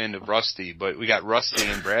you're not a fan of Rusty, but we got Rusty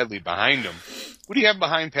and Bradley behind him. What do you have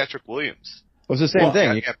behind Patrick Williams? Well, it's the same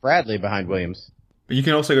thing. You got Bradley behind Williams. But you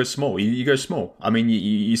can also go small. You go small.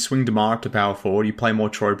 You swing DeMar up to power forward. You play more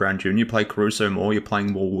Troy Brown Jr. You play Caruso more. You're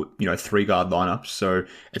playing more, 3-guard lineups. So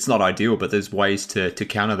it's not ideal, but there's ways to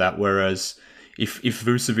counter that. Whereas if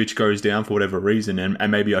Vucevic goes down for whatever reason, and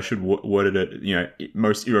maybe I should word it,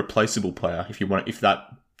 most irreplaceable player, if that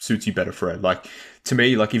suits you better, Fred. To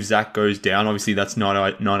me, if Zach goes down, obviously that's not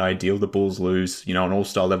ideal. The Bulls lose, an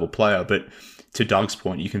all-star level player, but to Doug's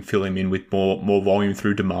point, you can fill him in with more volume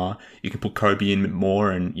through DeMar. You can put Kobe in more,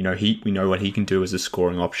 and we know what he can do as a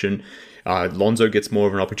scoring option. Lonzo gets more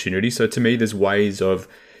of an opportunity. So to me, there's ways of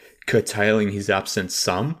curtailing his absence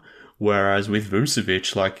some. Whereas with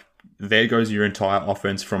Vucevic, there goes your entire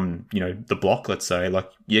offense from, the block, let's say. Like,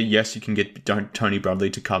 yes, you can get Tony Bradley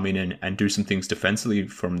to come in and do some things defensively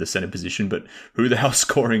from the center position, but who the hell's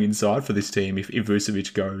scoring inside for this team if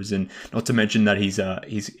Vucevic goes? And not to mention that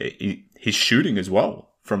he's shooting as well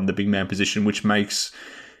from the big man position, which makes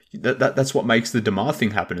that's what makes the DeMar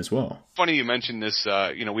thing happen as well. Funny you mentioned this.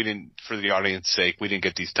 We didn't, for the audience's sake, we didn't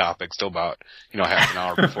get these topics till about half an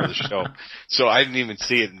hour before the show, so I didn't even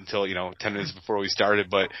see it until 10 minutes before we started.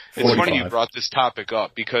 But it's 45. funny you brought this topic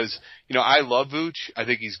up because I love Vooch. I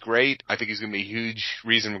think he's great. I think he's going to be a huge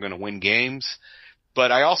reason we're going to win games.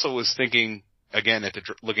 But I also was thinking again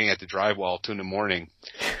looking at the drywall 2 a.m.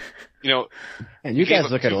 And you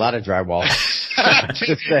guys look at a lot of drywall.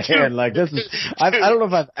 Just saying, like, this is, I don't know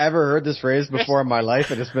if I've ever heard this phrase before in my life,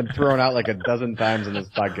 and it's been thrown out like a dozen times in this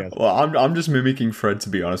podcast. Well, I'm just mimicking Fred, to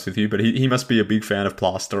be honest with you, but he must be a big fan of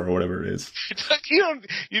plaster or whatever it is.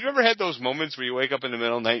 You've never had those moments where you wake up in the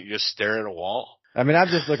middle of the night and you just stare at a wall? I mean, I'm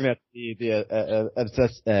just looking at the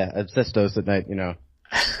asbestos at night,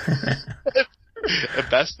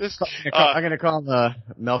 Asbestos? I'm going to call him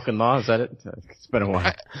Malcolm Law. Is that it? It's been a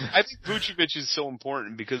while. I think Vucevic is so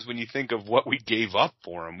important because when you think of what we gave up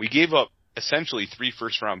for him, we gave up essentially 3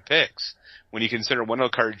 first-round picks. When you consider Wendell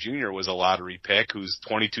Carter Jr. was a lottery pick who's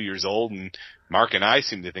 22 years old, and Mark and I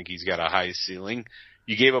seem to think he's got a high ceiling.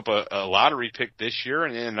 You gave up a lottery pick this year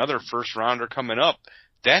and then another first-rounder coming up.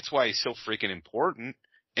 That's why he's so freaking important.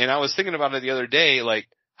 And I was thinking about it the other day, like,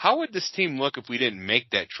 how would this team look if we didn't make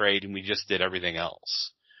that trade and we just did everything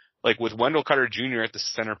else? Like with Wendell Carter Jr. at the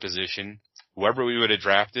center position, whoever we would have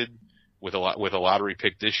drafted with a lottery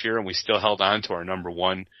pick this year, and we still held on to our number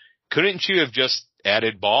 1, couldn't you have just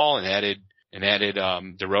added Ball and added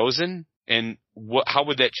DeRozan? And how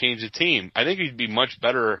would that change the team? I think we'd be much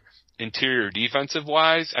better interior defensive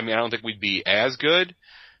wise. I mean, I don't think we'd be as good,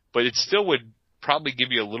 but it still would probably give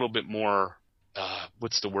you a little bit more.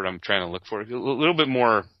 What's the word I'm trying to look for? A little bit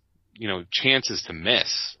more, chances to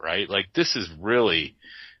miss, right? Like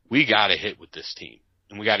we got to hit with this team,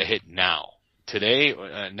 and we got to hit now, today,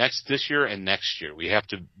 this year and next year. We have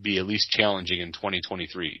to be at least challenging in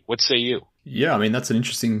 2023. What say you? Yeah, I mean it's an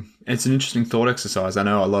interesting thought exercise. I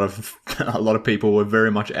know a lot of people were very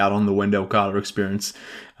much out on the Wendell Carter experience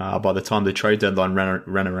by the time the trade deadline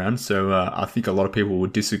ran around. So I think a lot of people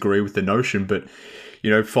would disagree with the notion, but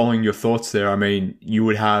following your thoughts there, I mean, you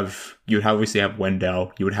would obviously have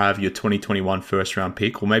Wendell, you would have your 2021 first round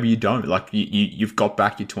pick, or maybe you don't. Like you've got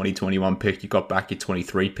back your 2021 pick, you got back your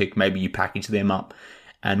 23 pick, maybe you package them up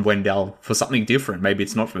and Wendell for something different. Maybe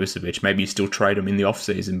it's not for Vucevic, maybe you still trade him in the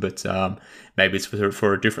offseason, but maybe it's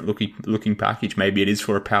for a different looking package. Maybe it is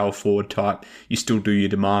for a power forward type. You still do your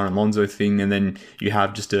DeMar and Lonzo thing, and then you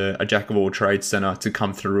have just a jack of all trades center to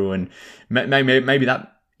come through, and maybe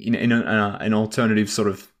that in an alternative sort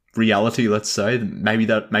of reality, let's say, maybe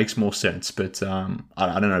that makes more sense. But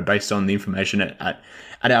I don't know, based on the information at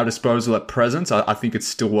our disposal at present, I think it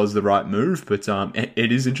still was the right move. But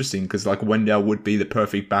it is interesting because like Wendell would be the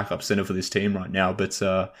perfect backup center for this team right now, but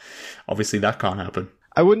obviously that can't happen.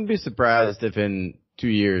 I wouldn't be surprised if in 2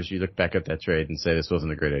 years you look back at that trade and say this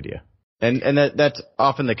wasn't a great idea. And that's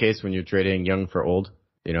often the case when you're trading young for old.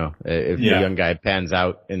 If the young guy pans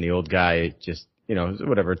out and the old guy just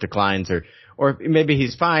whatever, declines, or maybe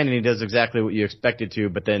he's fine and he does exactly what you expected to,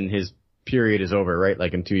 but then his period is over, right?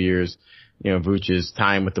 Like in 2 years, Vucevic's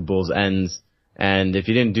time with the Bulls ends. And if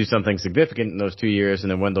you didn't do something significant in those 2 years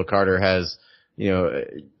and then Wendell Carter has,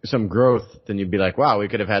 some growth, then you'd be like, wow, we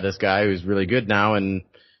could have had this guy who's really good now. And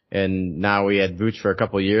now we had Vucevic for a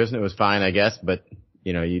couple of years and it was fine, I guess. But,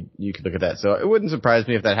 you could look at that. So it wouldn't surprise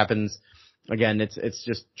me if that happens. Again, it's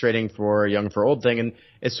just trading for a young for old thing, and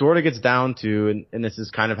it sort of gets down to, and this is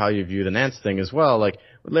kind of how you view the Nance thing as well. Like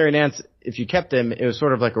with Larry Nance, if you kept him, it was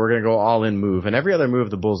sort of like we're going to go all in move, and every other move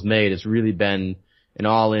the Bulls made has really been an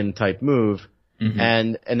all in type move. Mm-hmm.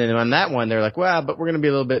 And then on that one, they're like, well, but we're going to be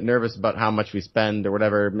a little bit nervous about how much we spend or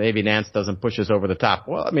whatever. Maybe Nance doesn't push us over the top.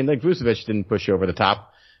 Well, I mean, like Vucevic didn't push you over the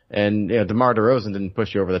top, and DeMar DeRozan didn't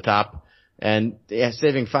push you over the top. And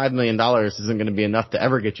saving $5 million isn't going to be enough to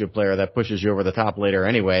ever get you a player that pushes you over the top later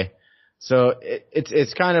anyway. So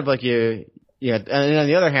it's kind of like and on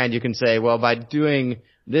the other hand, you can say, well, by doing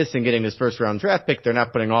this and getting this first round draft pick, they're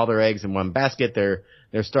not putting all their eggs in one basket. They're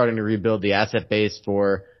starting to rebuild the asset base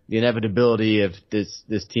for the inevitability of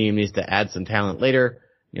this team needs to add some talent later,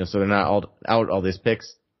 so they're not out all these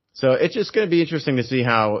picks. So it's just going to be interesting to see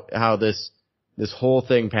how this whole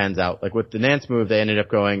thing pans out. Like with the Nance move, they ended up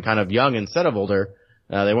going kind of young instead of older.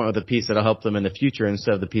 They went with a piece that'll help them in the future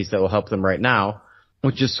instead of the piece that will help them right now,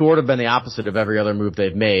 which has sort of been the opposite of every other move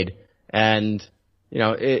they've made. And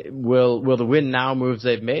will the win now moves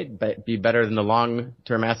they've made be better than the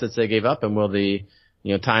long-term assets they gave up? And will the,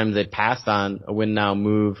 time they passed on a win now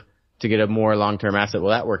move to get a more long-term asset, will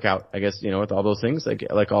that work out? I guess, with all those things,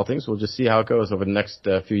 like all things, we'll just see how it goes over the next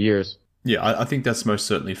few years. Yeah, I think that's most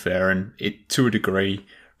certainly fair. And to a degree,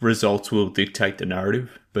 results will dictate the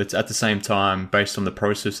narrative. But at the same time, based on the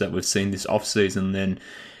process that we've seen this offseason, and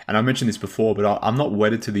I mentioned this before, but I'm not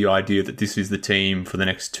wedded to the idea that this is the team for the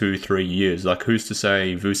next 2-3 years. Like, who's to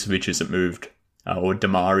say Vucevic isn't moved or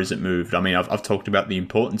DeMar isn't moved? I mean, I've talked about the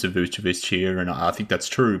importance of Vucevic here, and I think that's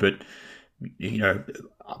true. But,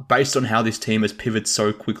 based on how this team has pivoted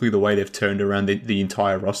so quickly, the way they've turned around the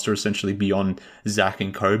entire roster, essentially beyond Zach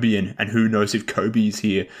and Kobe, and who knows if Kobe is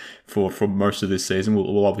here for most of this season,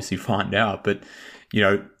 we'll obviously find out. But,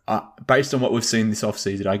 based on what we've seen this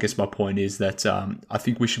offseason, I guess my point is that I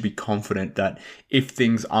think we should be confident that if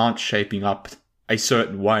things aren't shaping up a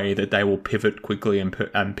certain way, that they will pivot quickly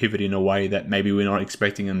and pivot in a way that maybe we're not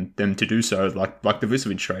expecting them to do so, like the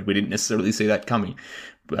Vucevic trade. We didn't necessarily see that coming.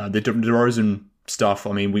 The DeRozan stuff,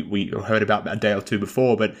 I mean, we heard about a day or two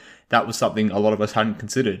before, but that was something a lot of us hadn't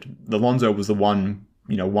considered. The Lonzo was the one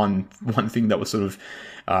thing that was sort of,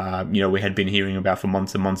 we had been hearing about for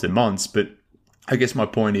months and months and months, but I guess my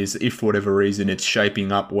point is, if for whatever reason it's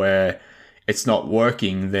shaping up where it's not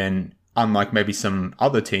working, then unlike maybe some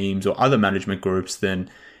other teams or other management groups, then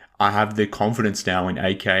I have the confidence now in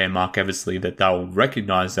AK and Mark Eversley that they'll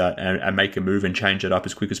recognize that and make a move and change it up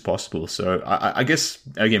as quick as possible. So I guess,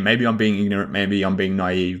 again, maybe I'm being ignorant, maybe I'm being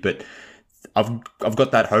naive, but I've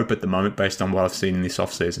got that hope at the moment based on what I've seen in this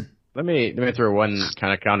offseason. Let me throw one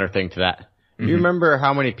kind of counter thing to that. Do you remember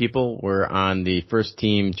how many people were on the first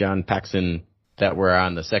team John Paxson that were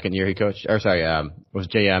on the second year he coached? Or sorry, was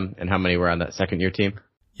JM, and how many were on that second year team?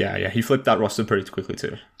 Yeah, he flipped that roster pretty quickly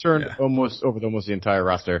too. Turned almost the entire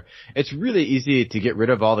roster. It's really easy to get rid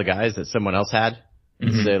of all the guys that someone else had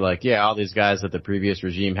and say like, all these guys that the previous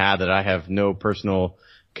regime had that I have no personal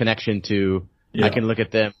connection to. Yeah. I can look at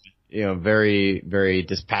them, very, very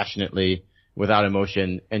dispassionately without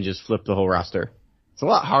emotion and just flip the whole roster. It's a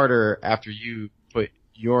lot harder after you put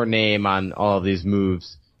your name on all of these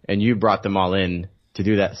moves and you brought them all in to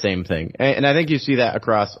do that same thing. And I think you see that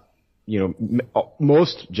across,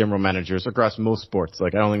 most general managers across most sports.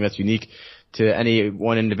 Like, I don't think that's unique to any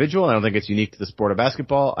one individual. I don't think it's unique to the sport of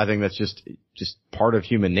basketball. I think that's just part of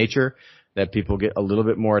human nature, that people get a little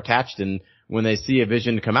bit more attached. And when they see a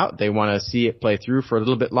vision come out, they want to see it play through for a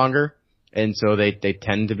little bit longer. And so they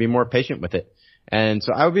tend to be more patient with it. And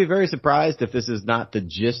so I would be very surprised if this is not the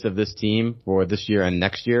gist of this team for this year and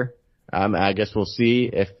next year. I guess we'll see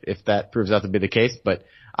if that proves out to be the case, but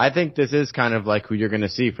I think this is kind of like who you're going to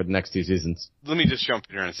see for the next 2 seasons. Let me just jump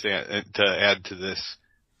in here and say, to add to this,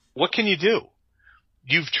 what can you do?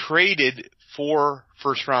 You've traded 4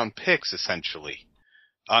 first-round picks, essentially.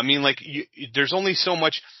 I mean, there's only so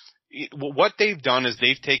much. What they've done is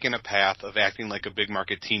they've taken a path of acting like a big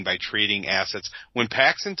market team by trading assets. When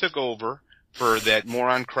Paxson took over for that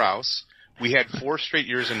moron Krause, we had 4 straight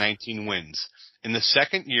years and 19 wins. In the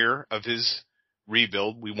second year of his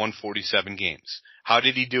rebuild, we won 47 games. How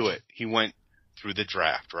did he do it? He went through the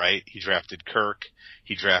draft, right? He drafted Kirk,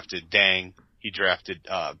 he drafted Dang, he drafted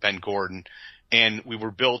Ben Gordon, and we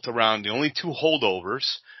were built around the only 2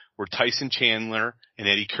 holdovers were Tyson Chandler and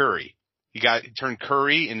Eddie Curry. He turned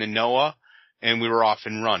Curry into Noah, and we were off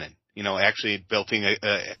and running. Actually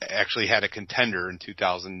actually had a contender in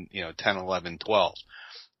 2010, 11, 12.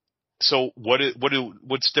 So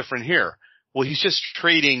what's different here? Well, he's just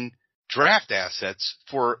trading draft assets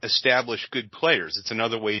for established good players. It's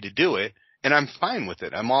another way to do it, and I'm fine with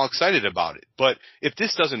it. I'm all excited about it. But if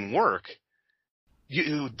this doesn't work,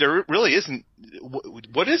 there really isn't.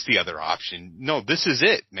 What is the other option? No, this is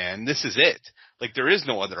it, man. This is it. Like, there is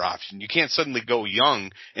no other option. You can't suddenly go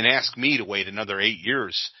young and ask me to wait another 8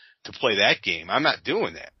 years to play that game. I'm not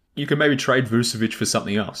doing that. You can maybe trade Vucevic for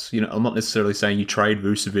something else. I'm not necessarily saying you trade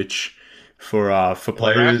Vucevic for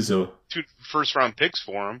players or 2 first-round picks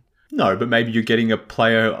for him. No, but maybe you're getting a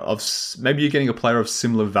player of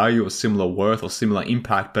similar value or similar worth or similar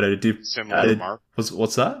impact, but at a similar mark.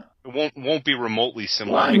 What's that? It won't be remotely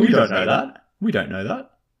similar. Well, we don't know that. We don't know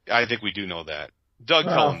that. I think we do know that. Doug,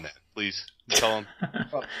 tell him that, please. Tell him.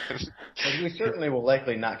 Well, we certainly will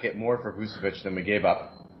likely not get more for Vucevic than we gave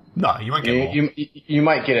up. No, you won't get more. You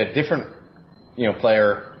might get a different,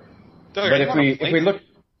 player. Doug, but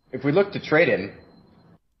if we look to trade him.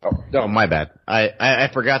 Oh, my bad. I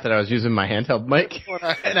forgot that I was using my handheld mic.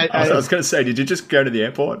 And I was going to say, did you just go to the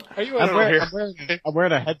airport? I'm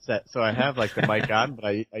wearing a headset, so I have the mic on, but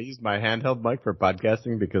I use my handheld mic for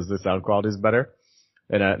podcasting because the sound quality is better.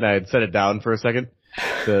 And I had set it down for a second.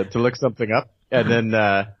 to look something up, and then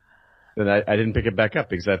I didn't pick it back up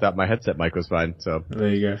because I thought my headset mic was fine. So there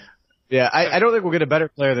you go. Yeah, I don't think we'll get a better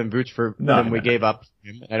player than Vuce than we gave up.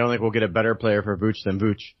 I don't think we'll get a better player for Vuce than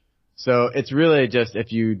Vuce. So it's really just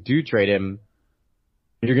if you do trade him,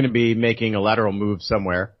 you're going to be making a lateral move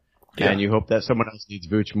somewhere, and you hope that someone else needs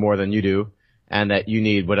Vuce more than you do, and that you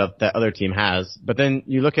need what that other team has. But then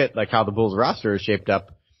you look at like how the Bulls roster is shaped up,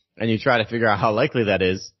 and you try to figure out how likely that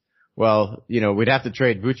is. Well, we'd have to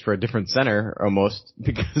trade Vuce for a different center almost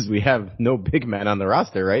because we have no big men on the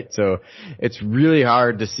roster, right? So it's really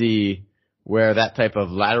hard to see where that type of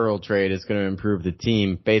lateral trade is going to improve the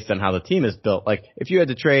team based on how the team is built. Like if you had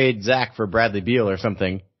to trade Zach for Bradley Beal or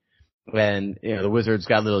something, and the Wizards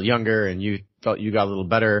got a little younger and you felt you got a little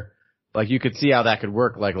better, like you could see how that could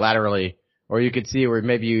work like laterally. Or you could see where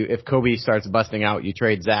maybe if Kobe starts busting out, you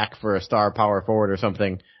trade Zach for a star power forward or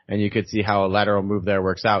something, and you could see how a lateral move there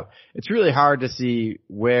works out. It's really hard to see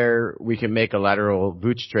where we can make a lateral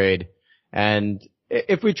Vuce trade. And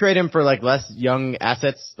if we trade him for like less young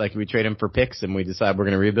assets, like we trade him for picks and we decide we're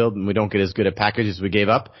going to rebuild and we don't get as good a package as we gave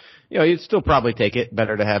up, you'd still probably take it.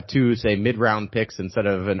 Better to have two, say, mid-round picks instead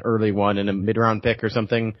of an early one and a mid-round pick or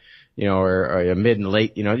something, or a mid and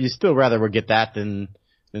late. You still rather would get that than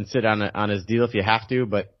sit on his deal if you have to,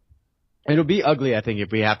 but it'll be ugly, I think,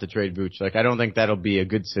 if we have to trade Vuce. Like, I don't think that'll be a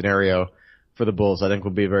good scenario for the Bulls. I think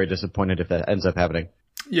we'll be very disappointed if that ends up happening.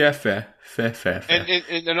 Yeah, fair.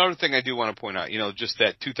 And another thing I do want to point out, just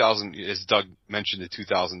that 2000, as Doug mentioned, the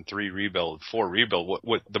 2003 rebuild,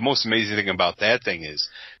 what the most amazing thing about that thing is.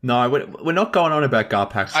 No, we're not going on about Gar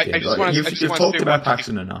Paxson. You've talked about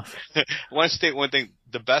Paxson enough. I want to state one thing.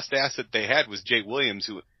 The best asset they had was Jake Williams,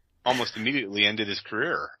 who almost immediately ended his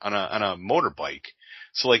career on a motorbike.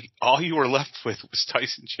 So like all you were left with was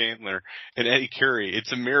Tyson Chandler and Eddie Curry.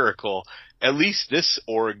 It's a miracle. At least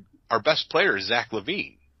our best player is Zach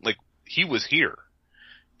LaVine. Like he was here,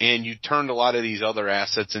 and you turned a lot of these other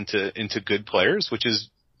assets into good players, which is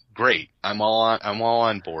great. I'm all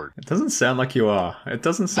on board. It doesn't sound like you are. It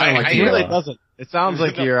doesn't sound like you are. It really doesn't. It sounds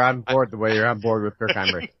like you're on board the way you're on board with Kirk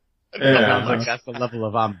Heinrich. Yeah. It sounds like that's the level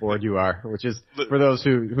of on board you are, which is, for those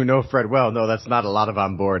who know Fred well, no, that's not a lot of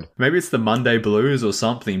on board. Maybe it's the Monday blues or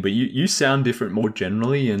something, but you sound different more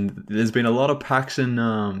generally, and there's been a lot of Paxson,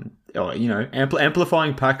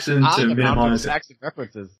 amplifying Paxson to minimize Paxson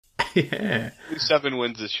references. Yeah. 47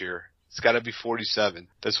 wins this year. It's got to be 47.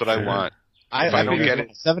 That's what I want. I don't get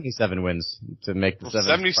it, 77 wins to make the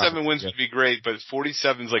 77 wins would be great, but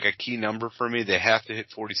 47 is like a key number for me. They have to hit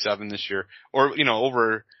 47 this year, or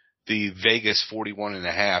over the Vegas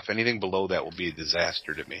 41.5. Anything below that will be a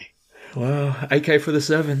disaster to me. Well, AK for the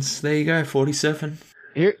sevens. There you go, 47.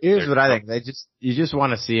 Here's what I think. You just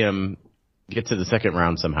want to see them get to the second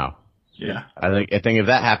round somehow. Yeah. I think if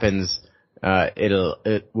that happens,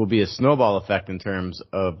 it will be a snowball effect in terms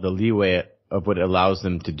of the leeway of what it allows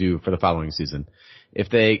them to do for the following season. If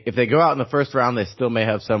they go out in the first round, they still may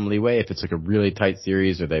have some leeway if it's like a really tight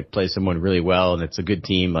series or they play someone really well and it's a good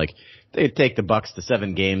team. Like they take the Bucks to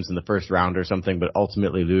 7 games in the first round or something, but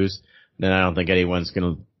ultimately lose. Then I don't think anyone's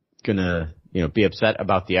gonna be upset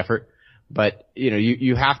about the effort. But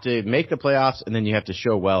you have to make the playoffs and then you have to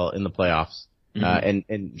show well in the playoffs.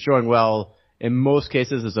 Mm-hmm. And showing well in most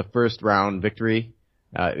cases is a first round victory.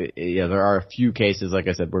 There are a few cases, like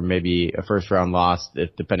I said, where maybe a first round loss,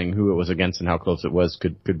 depending who it was against and how close it was,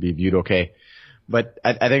 could be viewed okay. But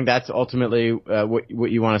I think that's ultimately what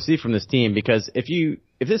you want to see from this team, because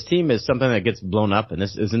if this team is something that gets blown up and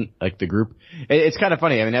this isn't like the group, it's kind of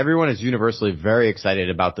funny. I mean, everyone is universally very excited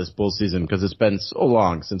about this Bulls season because it's been so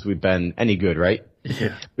long since we've been any good, right?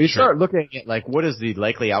 Yeah. We start looking at like what is the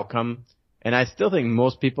likely outcome, and I still think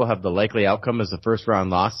most people have the likely outcome as a first round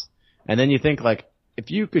loss. And then you think like, if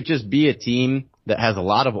you could just be a team that has a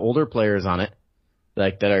lot of older players on it,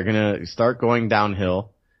 like that are going to start going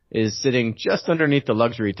downhill, is sitting just underneath the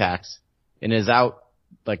luxury tax, and is out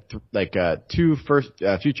two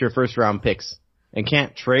future first round picks, and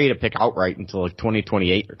can't trade a pick outright until like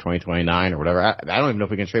 2028 or 2029 or whatever. I don't even know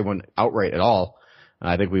if we can trade one outright at all.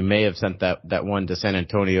 I think we may have sent that one to San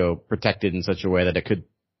Antonio protected in such a way that it could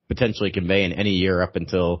potentially convey in any year up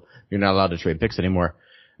until you're not allowed to trade picks anymore.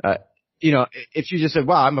 If you just said,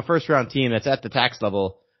 wow, I'm a first round team that's at the tax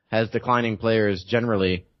level, has declining players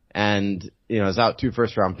generally, and, is out 2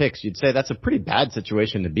 first round picks, you'd say that's a pretty bad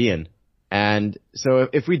situation to be in. And so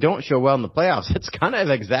if we don't show well in the playoffs, it's kind of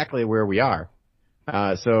exactly where we are.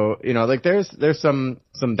 There's some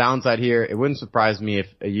downside here. It wouldn't surprise me if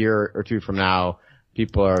a year or 2 from now,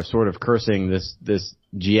 people are sort of cursing this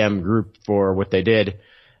GM group for what they did.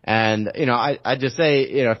 And, I just say,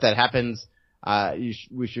 if that happens,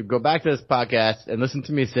 we should go back to this podcast and listen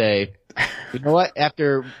to me say, you know what?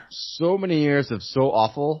 After so many years of so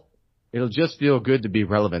awful, it'll just feel good to be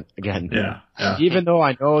relevant again. Yeah. Even though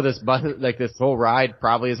I know this whole ride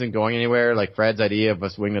probably isn't going anywhere. Like Fred's idea of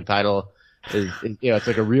us winning the title is it's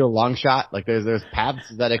like a real long shot. Like there's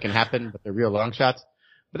paths that it can happen, but they're real long shots.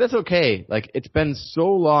 But that's okay. Like it's been so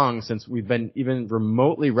long since we've been even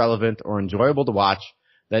remotely relevant or enjoyable to watch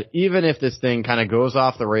that even if this thing kind of goes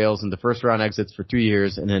off the rails and the first round exits for 2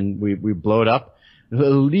 years and then we blow it up, it'll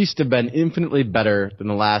at least have been infinitely better than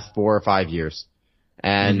the last 4 or 5 years.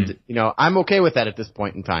 And, I'm okay with that at this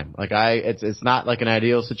point in time. Like it's not like an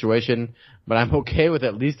ideal situation, but I'm okay with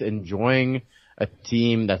at least enjoying a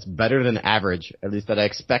team that's better than average, at least that I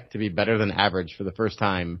expect to be better than average for the first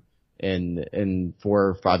time in 4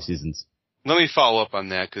 or 5 seasons. Let me follow up on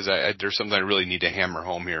that because there's something I really need to hammer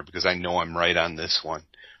home here because I know I'm right on this one.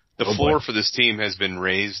 The floor for this team has been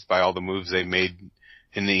raised by all the moves they made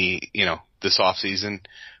in this offseason,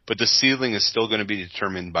 but the ceiling is still going to be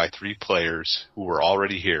determined by 3 players who were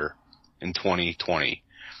already here in 2020.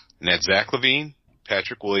 And that's Zach LaVine,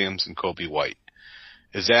 Patrick Williams, and Kobe White.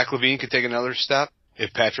 If Zach LaVine can take another step,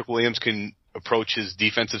 if Patrick Williams can approach his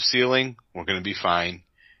defensive ceiling, we're going to be fine.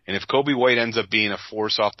 And if Kobe White ends up being a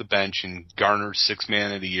force off the bench and garners 6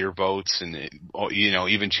 Man of the Year votes and,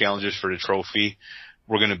 even challenges for the trophy,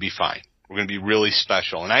 we're going to be fine. We're going to be really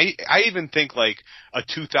special. And I even think like a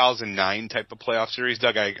 2009 type of playoff series,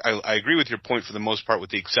 Doug, I agree with your point for the most part with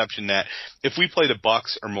the exception that if we play the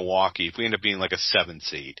Bucks or Milwaukee, if we end up being like a 7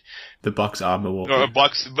 seed. The Bucks are Milwaukee. No,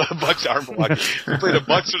 Bucks are Milwaukee. If we play the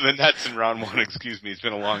Bucks or the Nets in round 1, excuse me, it's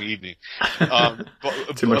been a long evening.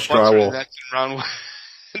 Too much drywall.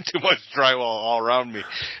 Too much drywall all around me.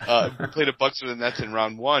 We played the Bucks or the Nets in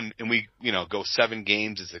round 1, and we, go 7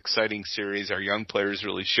 games. It's an exciting series. Our young players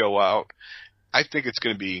really show out. I think it's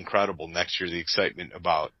going to be incredible next year, the excitement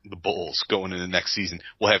about the Bulls going into the next season.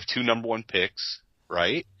 We'll have 2 number 1 picks,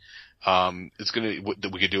 right? We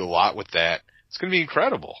could do a lot with that. It's going to be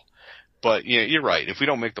incredible. But, you're right. If we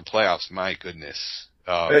don't make the playoffs, my goodness.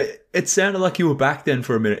 It sounded like you were back then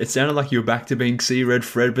for a minute. It sounded like you were back to being C-Red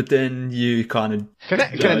Fred, but then you kind of... Can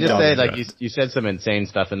I just say, like, you said some insane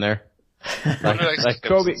stuff in there? Like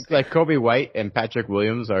Kobe White and Patrick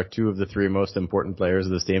Williams are 2 of the 3 most important players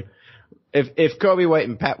of this team. If Kobe White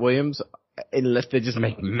and Pat Williams, unless they just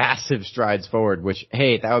make massive strides forward, which,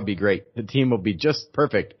 hey, that would be great. The team will be just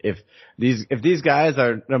perfect. If these guys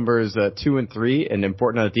are numbers 2 and 3 and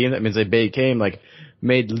important on the team, that means they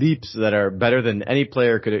made leaps that are better than any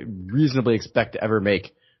player could reasonably expect to ever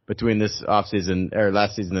make between this offseason or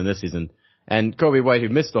last season and this season. And Kobe White, who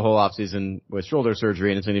missed the whole offseason with shoulder surgery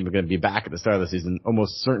and isn't even going to be back at the start of the season,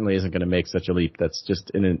 almost certainly isn't going to make such a leap. That's just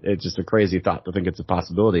it's just a crazy thought to think it's a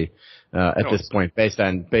possibility at this point based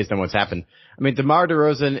on what's happened. I mean, DeMar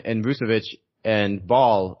DeRozan and Vucevic and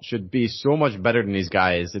Ball should be so much better than these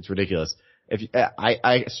guys. It's ridiculous.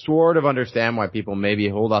 I sort of understand why people maybe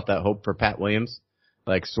hold out that hope for Pat Williams.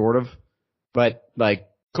 Like, sort of. But, like,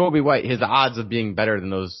 Kobe White, his odds of being better than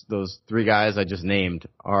those 3 guys I just named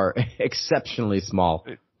are exceptionally small.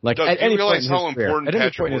 Like, Doug, at any you realize point how important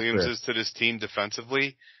Patrick Williams is to this team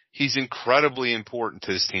defensively? He's incredibly important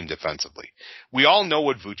to this team defensively. We all know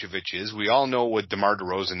what Vucevic is. We all know what DeMar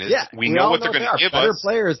DeRozan is. Yeah, we know what they're going to give us. Better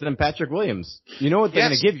players than Patrick Williams. You know what they're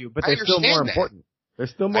going to give you, but they're still more important. They're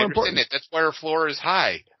still more important. It. That's why our floor is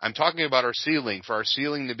high. I'm talking about our ceiling. For our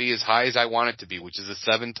ceiling to be as high as I want it to be, which is a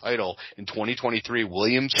 7 title in 2023,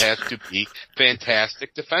 Williams has to be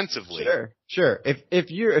fantastic defensively. Sure. If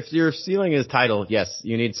your ceiling is title, yes,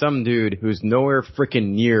 you need some dude who's nowhere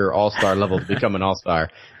freaking near all-star level to become an all-star.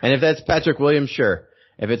 And if that's Patrick Williams, sure.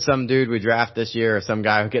 If it's some dude we draft this year or some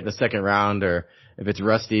guy who get in the second round or if it's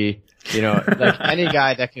Rusty, like any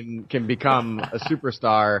guy that can become a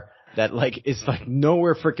superstar that is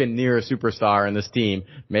nowhere freaking near a superstar in this team.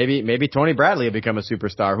 Maybe Tony Bradley will become a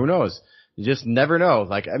superstar. Who knows? You just never know.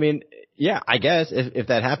 Yeah, I guess if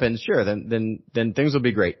that happens, sure, then things will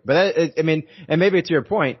be great. But and maybe to your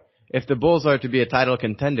point, if the Bulls are to be a title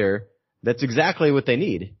contender, that's exactly what they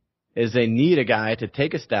need. Is they need a guy to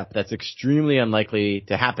take a step that's extremely unlikely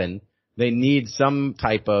to happen. They need some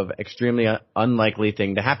type of extremely unlikely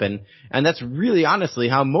thing to happen. And that's really honestly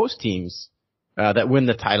how most teams that win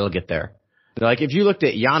the title get there. Like, if you looked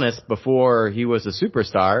at Giannis before he was a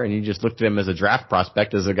superstar and you just looked at him as a draft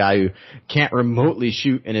prospect, as a guy who can't remotely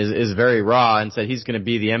shoot and is very raw and said he's going to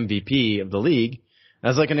be the MVP of the league,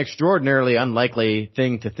 that's like an extraordinarily unlikely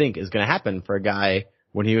thing to think is going to happen for a guy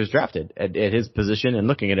when he was drafted at his position and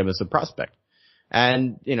looking at him as a prospect.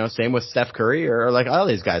 And, same with Steph Curry or like all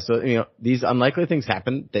these guys. So, these unlikely things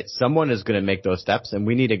happen that someone is going to make those steps, and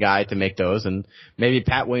we need a guy to make those. And maybe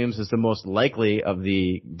Pat Williams is the most likely of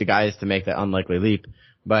the guys to make that unlikely leap.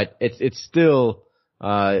 But it's still,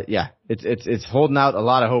 it's holding out a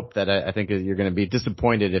lot of hope that I think you're going to be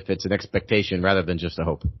disappointed if it's an expectation rather than just a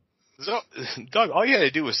hope. So, Doug, all you had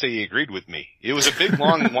to do was say you agreed with me. It was a big,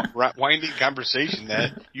 long, winding conversation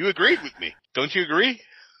that you agreed with me. Don't you agree?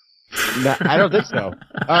 No, I don't think so.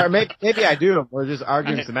 Or maybe I do. We're just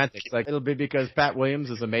arguing semantics. Like, it'll be because Pat Williams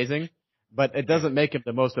is amazing, but it doesn't make him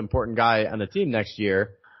the most important guy on the team next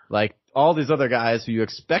year. Like, all these other guys who you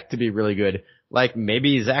expect to be really good, like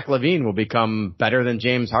maybe Zach LaVine will become better than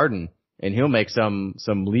James Harden, and he'll make some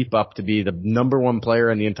leap up to be the number one player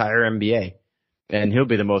in the entire NBA, and he'll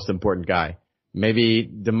be the most important guy. Maybe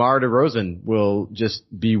DeMar DeRozan will just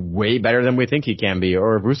be way better than we think he can be,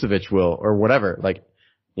 or Vucevic will, or whatever. Like,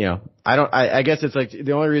 I guess it's like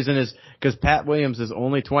the only reason is because Pat Williams is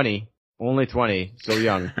only 20, so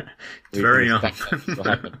young. Very young.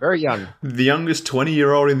 Very young. The youngest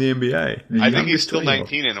 20-year-old in the NBA. I think he's still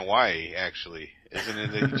 19 in Hawaii, actually. Isn't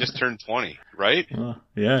it? He just turned 20, right?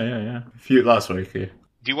 Yeah. A few last week, yeah.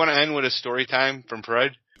 Do you want to end with a story time from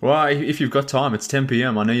Fred? Well, if you've got time, it's 10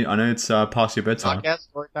 p.m. I know it's past your bedtime. Podcast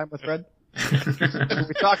story time with Fred?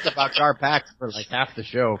 We talked about Gar Pax for like half the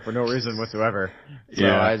show for no reason whatsoever. So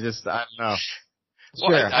yeah. I don't know.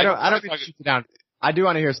 Well, sure. I don't mean to shoot you down. I do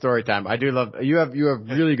want to hear story time. I do love you have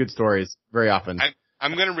really good stories very often.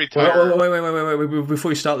 I'm going to retire. Wait.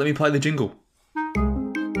 Before you start, let me play the jingle.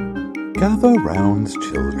 Gather round,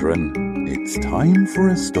 children. It's time for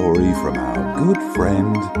a story from our good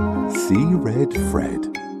friend, Sea Red Fred.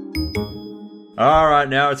 All right,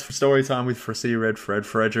 now it's story time with Sea Red Fred.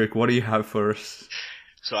 Frederick, what do you have for us?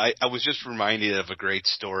 So I was just reminded of a great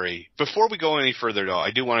story. Before we go any further, though, I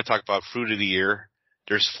do want to talk about Fruit of the Year.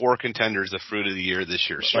 There's 4 contenders of Fruit of the Year this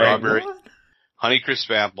year. Strawberry, Honeycrisp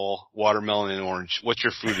apple, watermelon, and orange. What's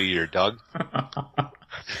your Fruit of the Year, Doug?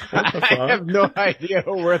 I have no idea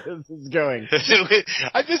where this is going.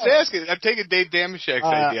 I'm just asking. I'm taking Dave Damashek's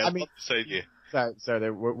idea. I love this idea. Sorry,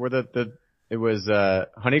 it was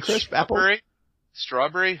Honeycrisp apple?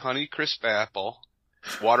 Strawberry, Honeycrisp apple,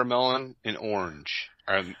 watermelon, and orange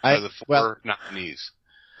are the 4 nominees.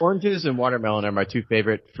 Oranges and watermelon are my 2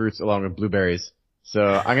 favorite fruits along with blueberries. So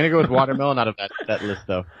I'm going to go with watermelon out of that list,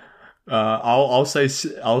 though. I'll say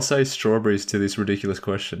strawberries to this ridiculous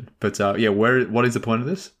question. But what is the point of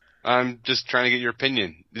this? I'm just trying to get your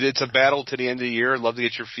opinion. It's a battle to the end of the year. I'd love to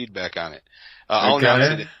get your feedback on it. I'll announce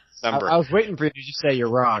it in December. I was waiting for you to just say you're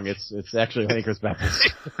wrong. It's actually Honeycrisp apples.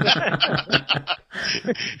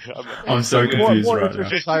 I'm so confused more right now.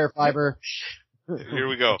 Higher fiber. Here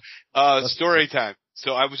we go. Story time.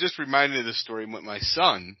 So I was just reminded of this story with my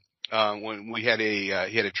son when we had he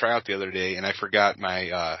had a tryout the other day, and I forgot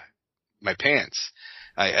my pants.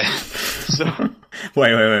 So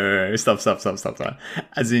wait. Stop.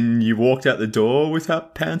 As in, you walked out the door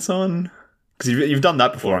without pants on? Because you've done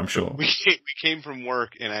that before, I'm sure. We came from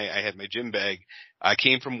work, and I had my gym bag. I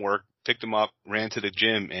came from work, picked them up, ran to the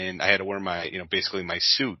gym, and I had to wear my, basically my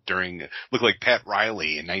suit looked like Pat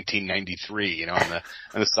Riley in 1993, on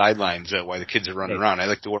the sidelines while the kids are running around. I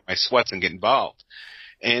like to wear my sweats and get involved.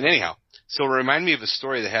 And anyhow, so it reminded me of a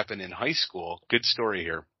story that happened in high school. Good story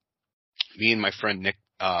here. Me and my friend Nick,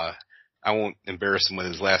 I won't embarrass him with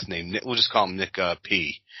his last name. We'll just call him Nick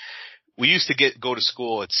P. We used to go to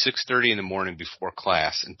school at 6:30 in the morning before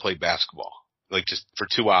class and play basketball, like just for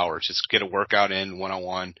 2 hours, just get a workout in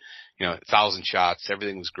 1-on-1, 1,000 shots.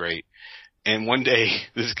 Everything was great. And one day,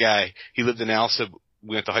 this guy, he lived in Alsa.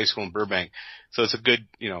 We went to high school in Burbank, so it's a good,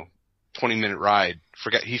 20-minute ride.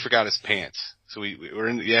 He forgot his pants. So we were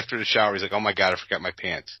after the shower. He's like, "Oh my God, I forgot my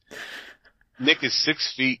pants." Nick is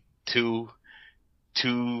 6'2",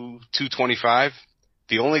 225.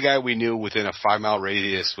 The only guy we knew within a 5-mile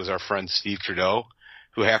radius was our friend Steve Trudeau,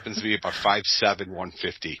 who happens to be about 5'7",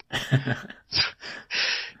 150.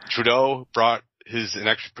 Trudeau brought an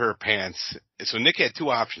extra pair of pants. So Nick had 2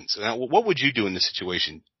 options. Now, what would you do in this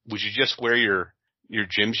situation? Would you just wear your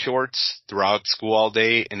gym shorts throughout school all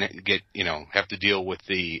day and then have to deal with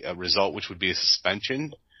the result, which would be a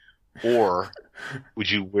suspension? Or would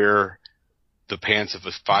you wear the pants of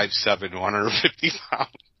a 5'7", 150-pound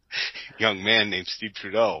young man named Steve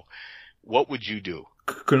Trudeau? What would you do?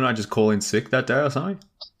 Couldn't I just call in sick that day or something?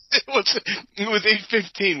 It was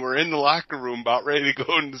 8:15. We're in the locker room about ready to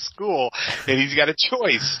go into school, and he's got a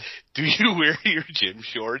choice. Do you wear your gym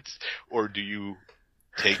shorts, or do you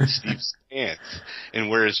take Steve's pants and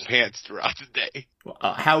wear his pants throughout the day?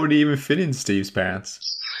 How would he even fit in Steve's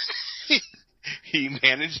pants? he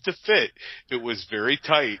managed to fit. It was very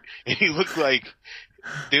tight, and they looked like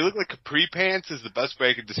capri pants is the best way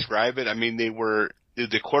I could describe it. I mean, they were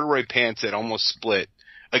the corduroy pants that almost split.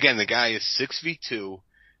 Again, the guy is 6'2".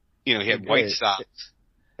 You know, he had white socks.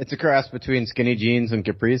 It's a cross between skinny jeans and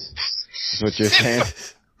capris. Is what you're saying?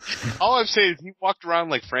 All I'm saying is he walked around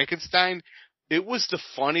like Frankenstein. It was the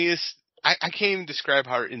funniest. I can't even describe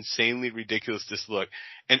how insanely ridiculous this looked.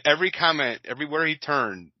 And every comment, everywhere he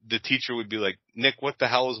turned, the teacher would be like, Nick, what the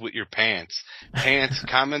hell is with your pants?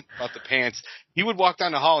 Comment about the pants. He would walk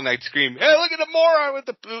down the hall and I'd scream, hey, look at the moron with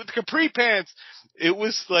the capri pants. It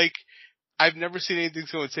was like, I've never seen anything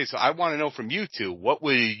someone say. So I want to know from you two, what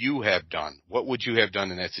would you have done? What would you have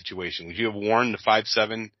done in that situation? Would you have worn the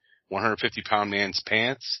 5'7", 150-pound man's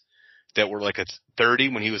pants that were like a 30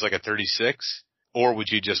 when he was like a 36? Or would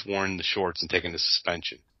you just worn the shorts and taken the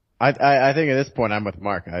suspension? I think at this point I'm with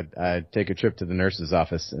Mark. I'd take a trip to the nurse's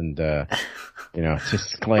office and,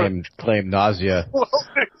 just claim nausea. Well,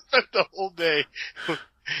 they spent the whole day.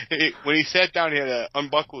 When he sat down, he had to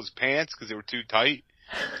unbuckle his pants because they were too tight.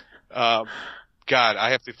 God,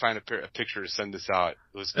 I have to find a picture to send this out.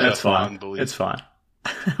 It was just unbelievable. It's fine.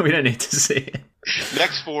 We don't need to see it.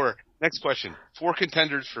 Next question. 4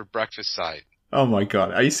 contenders for breakfast side. Oh my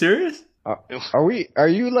God. Are you serious? Are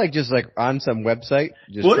you like just like on some website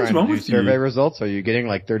just what trying is wrong to do with survey you? results? Are you getting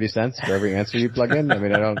like 30 cents for every answer you plug in? I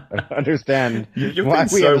mean, I don't understand You're why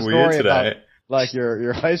being we so have a weird story today. about like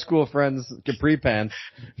your high school friends' capri pants,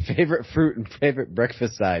 favorite fruit and favorite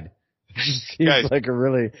breakfast side. It just seems Guys. like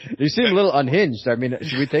you seem a little unhinged. I mean,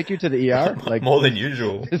 should we take you to the ER? Like More than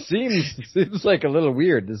usual. it seems like a little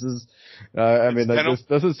weird. This is, this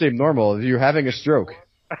doesn't seem normal. You're having a stroke.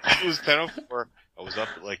 It was 10:04. I was up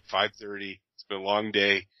at like 5:30. It's been a long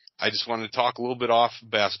day. I just wanted to talk a little bit off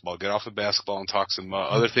basketball, get off of basketball and talk some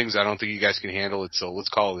other things. I don't think you guys can handle it, so let's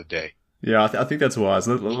call it a day. Yeah, I think that's wise.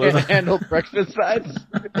 Can't handle breakfast sides?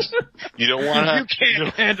 You don't want to. You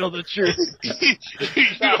can't handle the truth.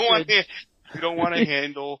 You don't want to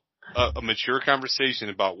handle a mature conversation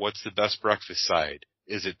about what's the best breakfast side.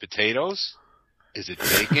 Is it potatoes? Is it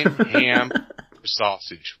bacon, ham, or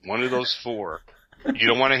sausage? One of those 4. You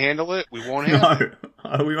don't want to handle it? We won't handle it.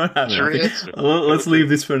 No, we won't have it. Let's leave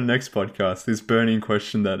this for the next podcast. This burning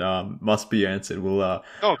question that must be answered. No,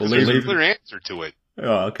 because there's a clear answer to it.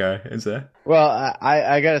 Oh, okay. Is there? Well,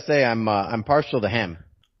 I gotta say I'm partial to ham.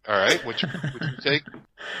 All right, what you take? Mark?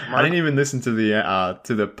 I didn't even listen to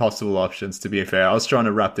the possible options. To be fair, I was trying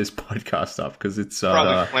to wrap this podcast up because it's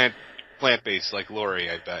probably plant-based like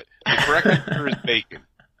Lori. I bet the correct answer is bacon.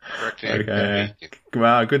 Okay.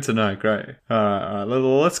 Wow, good to know. Great.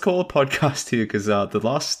 Let's call a podcast here because the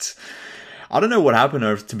last. I don't know what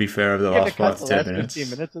happened to be fair over the last 5 to 10 minutes.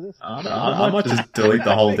 15 minutes of this? I might just delete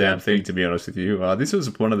the whole damn thing, to be honest with you. This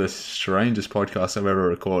was one of the strangest podcasts I've ever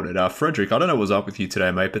recorded. Frederick, I don't know what's up with you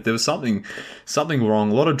today, mate, but there was something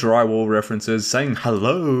wrong. A lot of drywall references, saying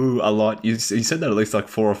hello a lot. You said that at least like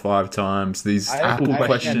 4 or 5 times. These Apple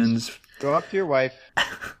questions. Go up to your wife. Have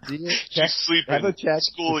a check. See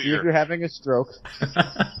if you're having a stroke.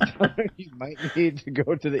 You might need to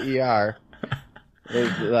go to the ER.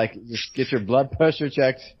 Like, just get your blood pressure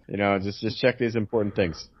checked. Just check these important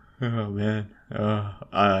things. Oh man.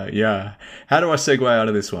 Yeah. How do I segue out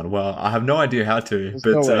of this one? Well, I have no idea how to. There's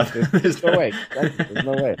no way. There's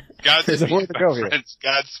no way. Godspeed, to go here.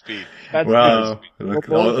 Godspeed. Well,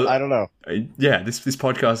 I don't know. Yeah, this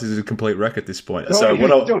podcast is a complete wreck at this point. Don't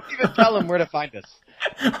even tell them where to find us.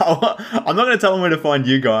 I'm not going to tell them where to find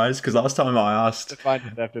you guys because last time I asked.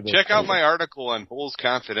 Check out my article on Bulls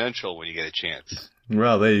Confidential when you get a chance.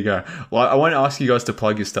 Well, there you go. Well, I won't ask you guys to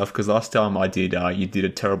plug your stuff because last time I did, you did a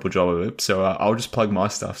terrible job of it. So I'll just plug my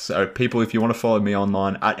stuff. So people, if you want to follow me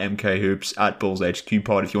online at MKHoops, at Bulls HQ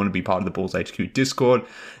Pod, if you want to be part of the Bulls HQ Discord,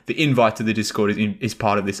 the invite to the Discord is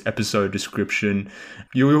part of this episode description.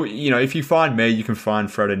 If you find me, you can find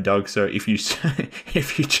Fred and Doug. So if you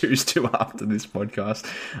choose to after this podcast,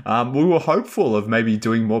 we were hopeful of maybe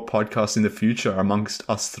doing more podcasts in the future amongst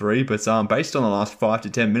us 3. But based on the last 5 to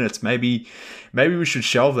 10 minutes, maybe we should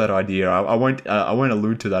shelve that idea. I won't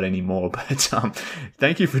allude to that anymore. But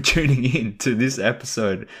thank you for tuning in to this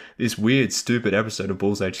episode, this weird, stupid episode of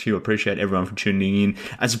Bulls HQ. Appreciate everyone for tuning in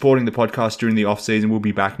and supporting the podcast during the off season. We'll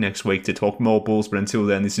be back next week to talk more Bulls. But until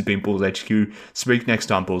then, this has been Bulls HQ. Speak next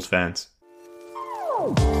time, Bulls fans.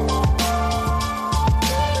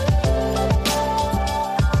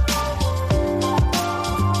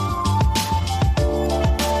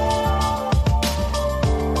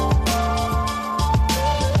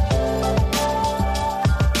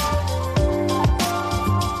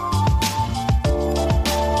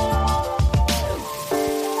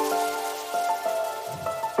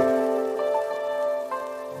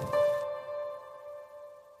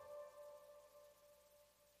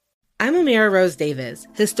 I'm Amira Rose Davis,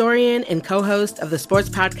 historian and co-host of the sports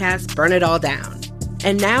podcast Burn It All Down.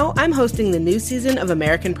 And now I'm hosting the new season of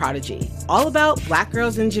American Prodigy, all about Black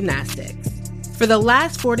girls in gymnastics. For the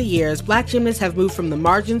last 40 years, Black gymnasts have moved from the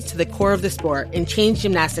margins to the core of the sport and changed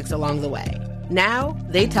gymnastics along the way. Now,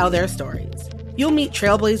 they tell their stories. You'll meet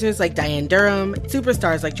trailblazers like Diane Durham,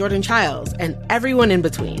 superstars like Jordan Childs, and everyone in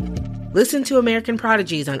between. Listen to American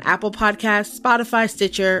Prodigies on Apple Podcasts, Spotify,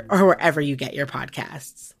 Stitcher, or wherever you get your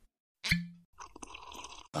podcasts.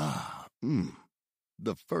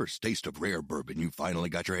 The first taste of rare bourbon you finally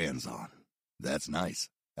got your hands on. That's nice.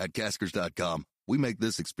 At Caskers.com, we make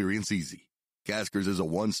this experience easy. Caskers is a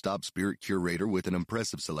one-stop spirit curator with an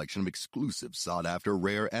impressive selection of exclusive, sought-after,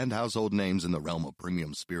 rare, and household names in the realm of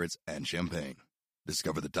premium spirits and champagne.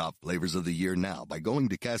 Discover the top flavors of the year now by going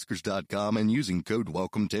to Caskers.com and using code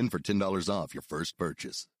WELCOME10 for $10 off your first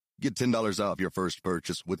purchase. Get $10 off your first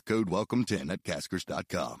purchase with code WELCOME10 at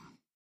Caskers.com.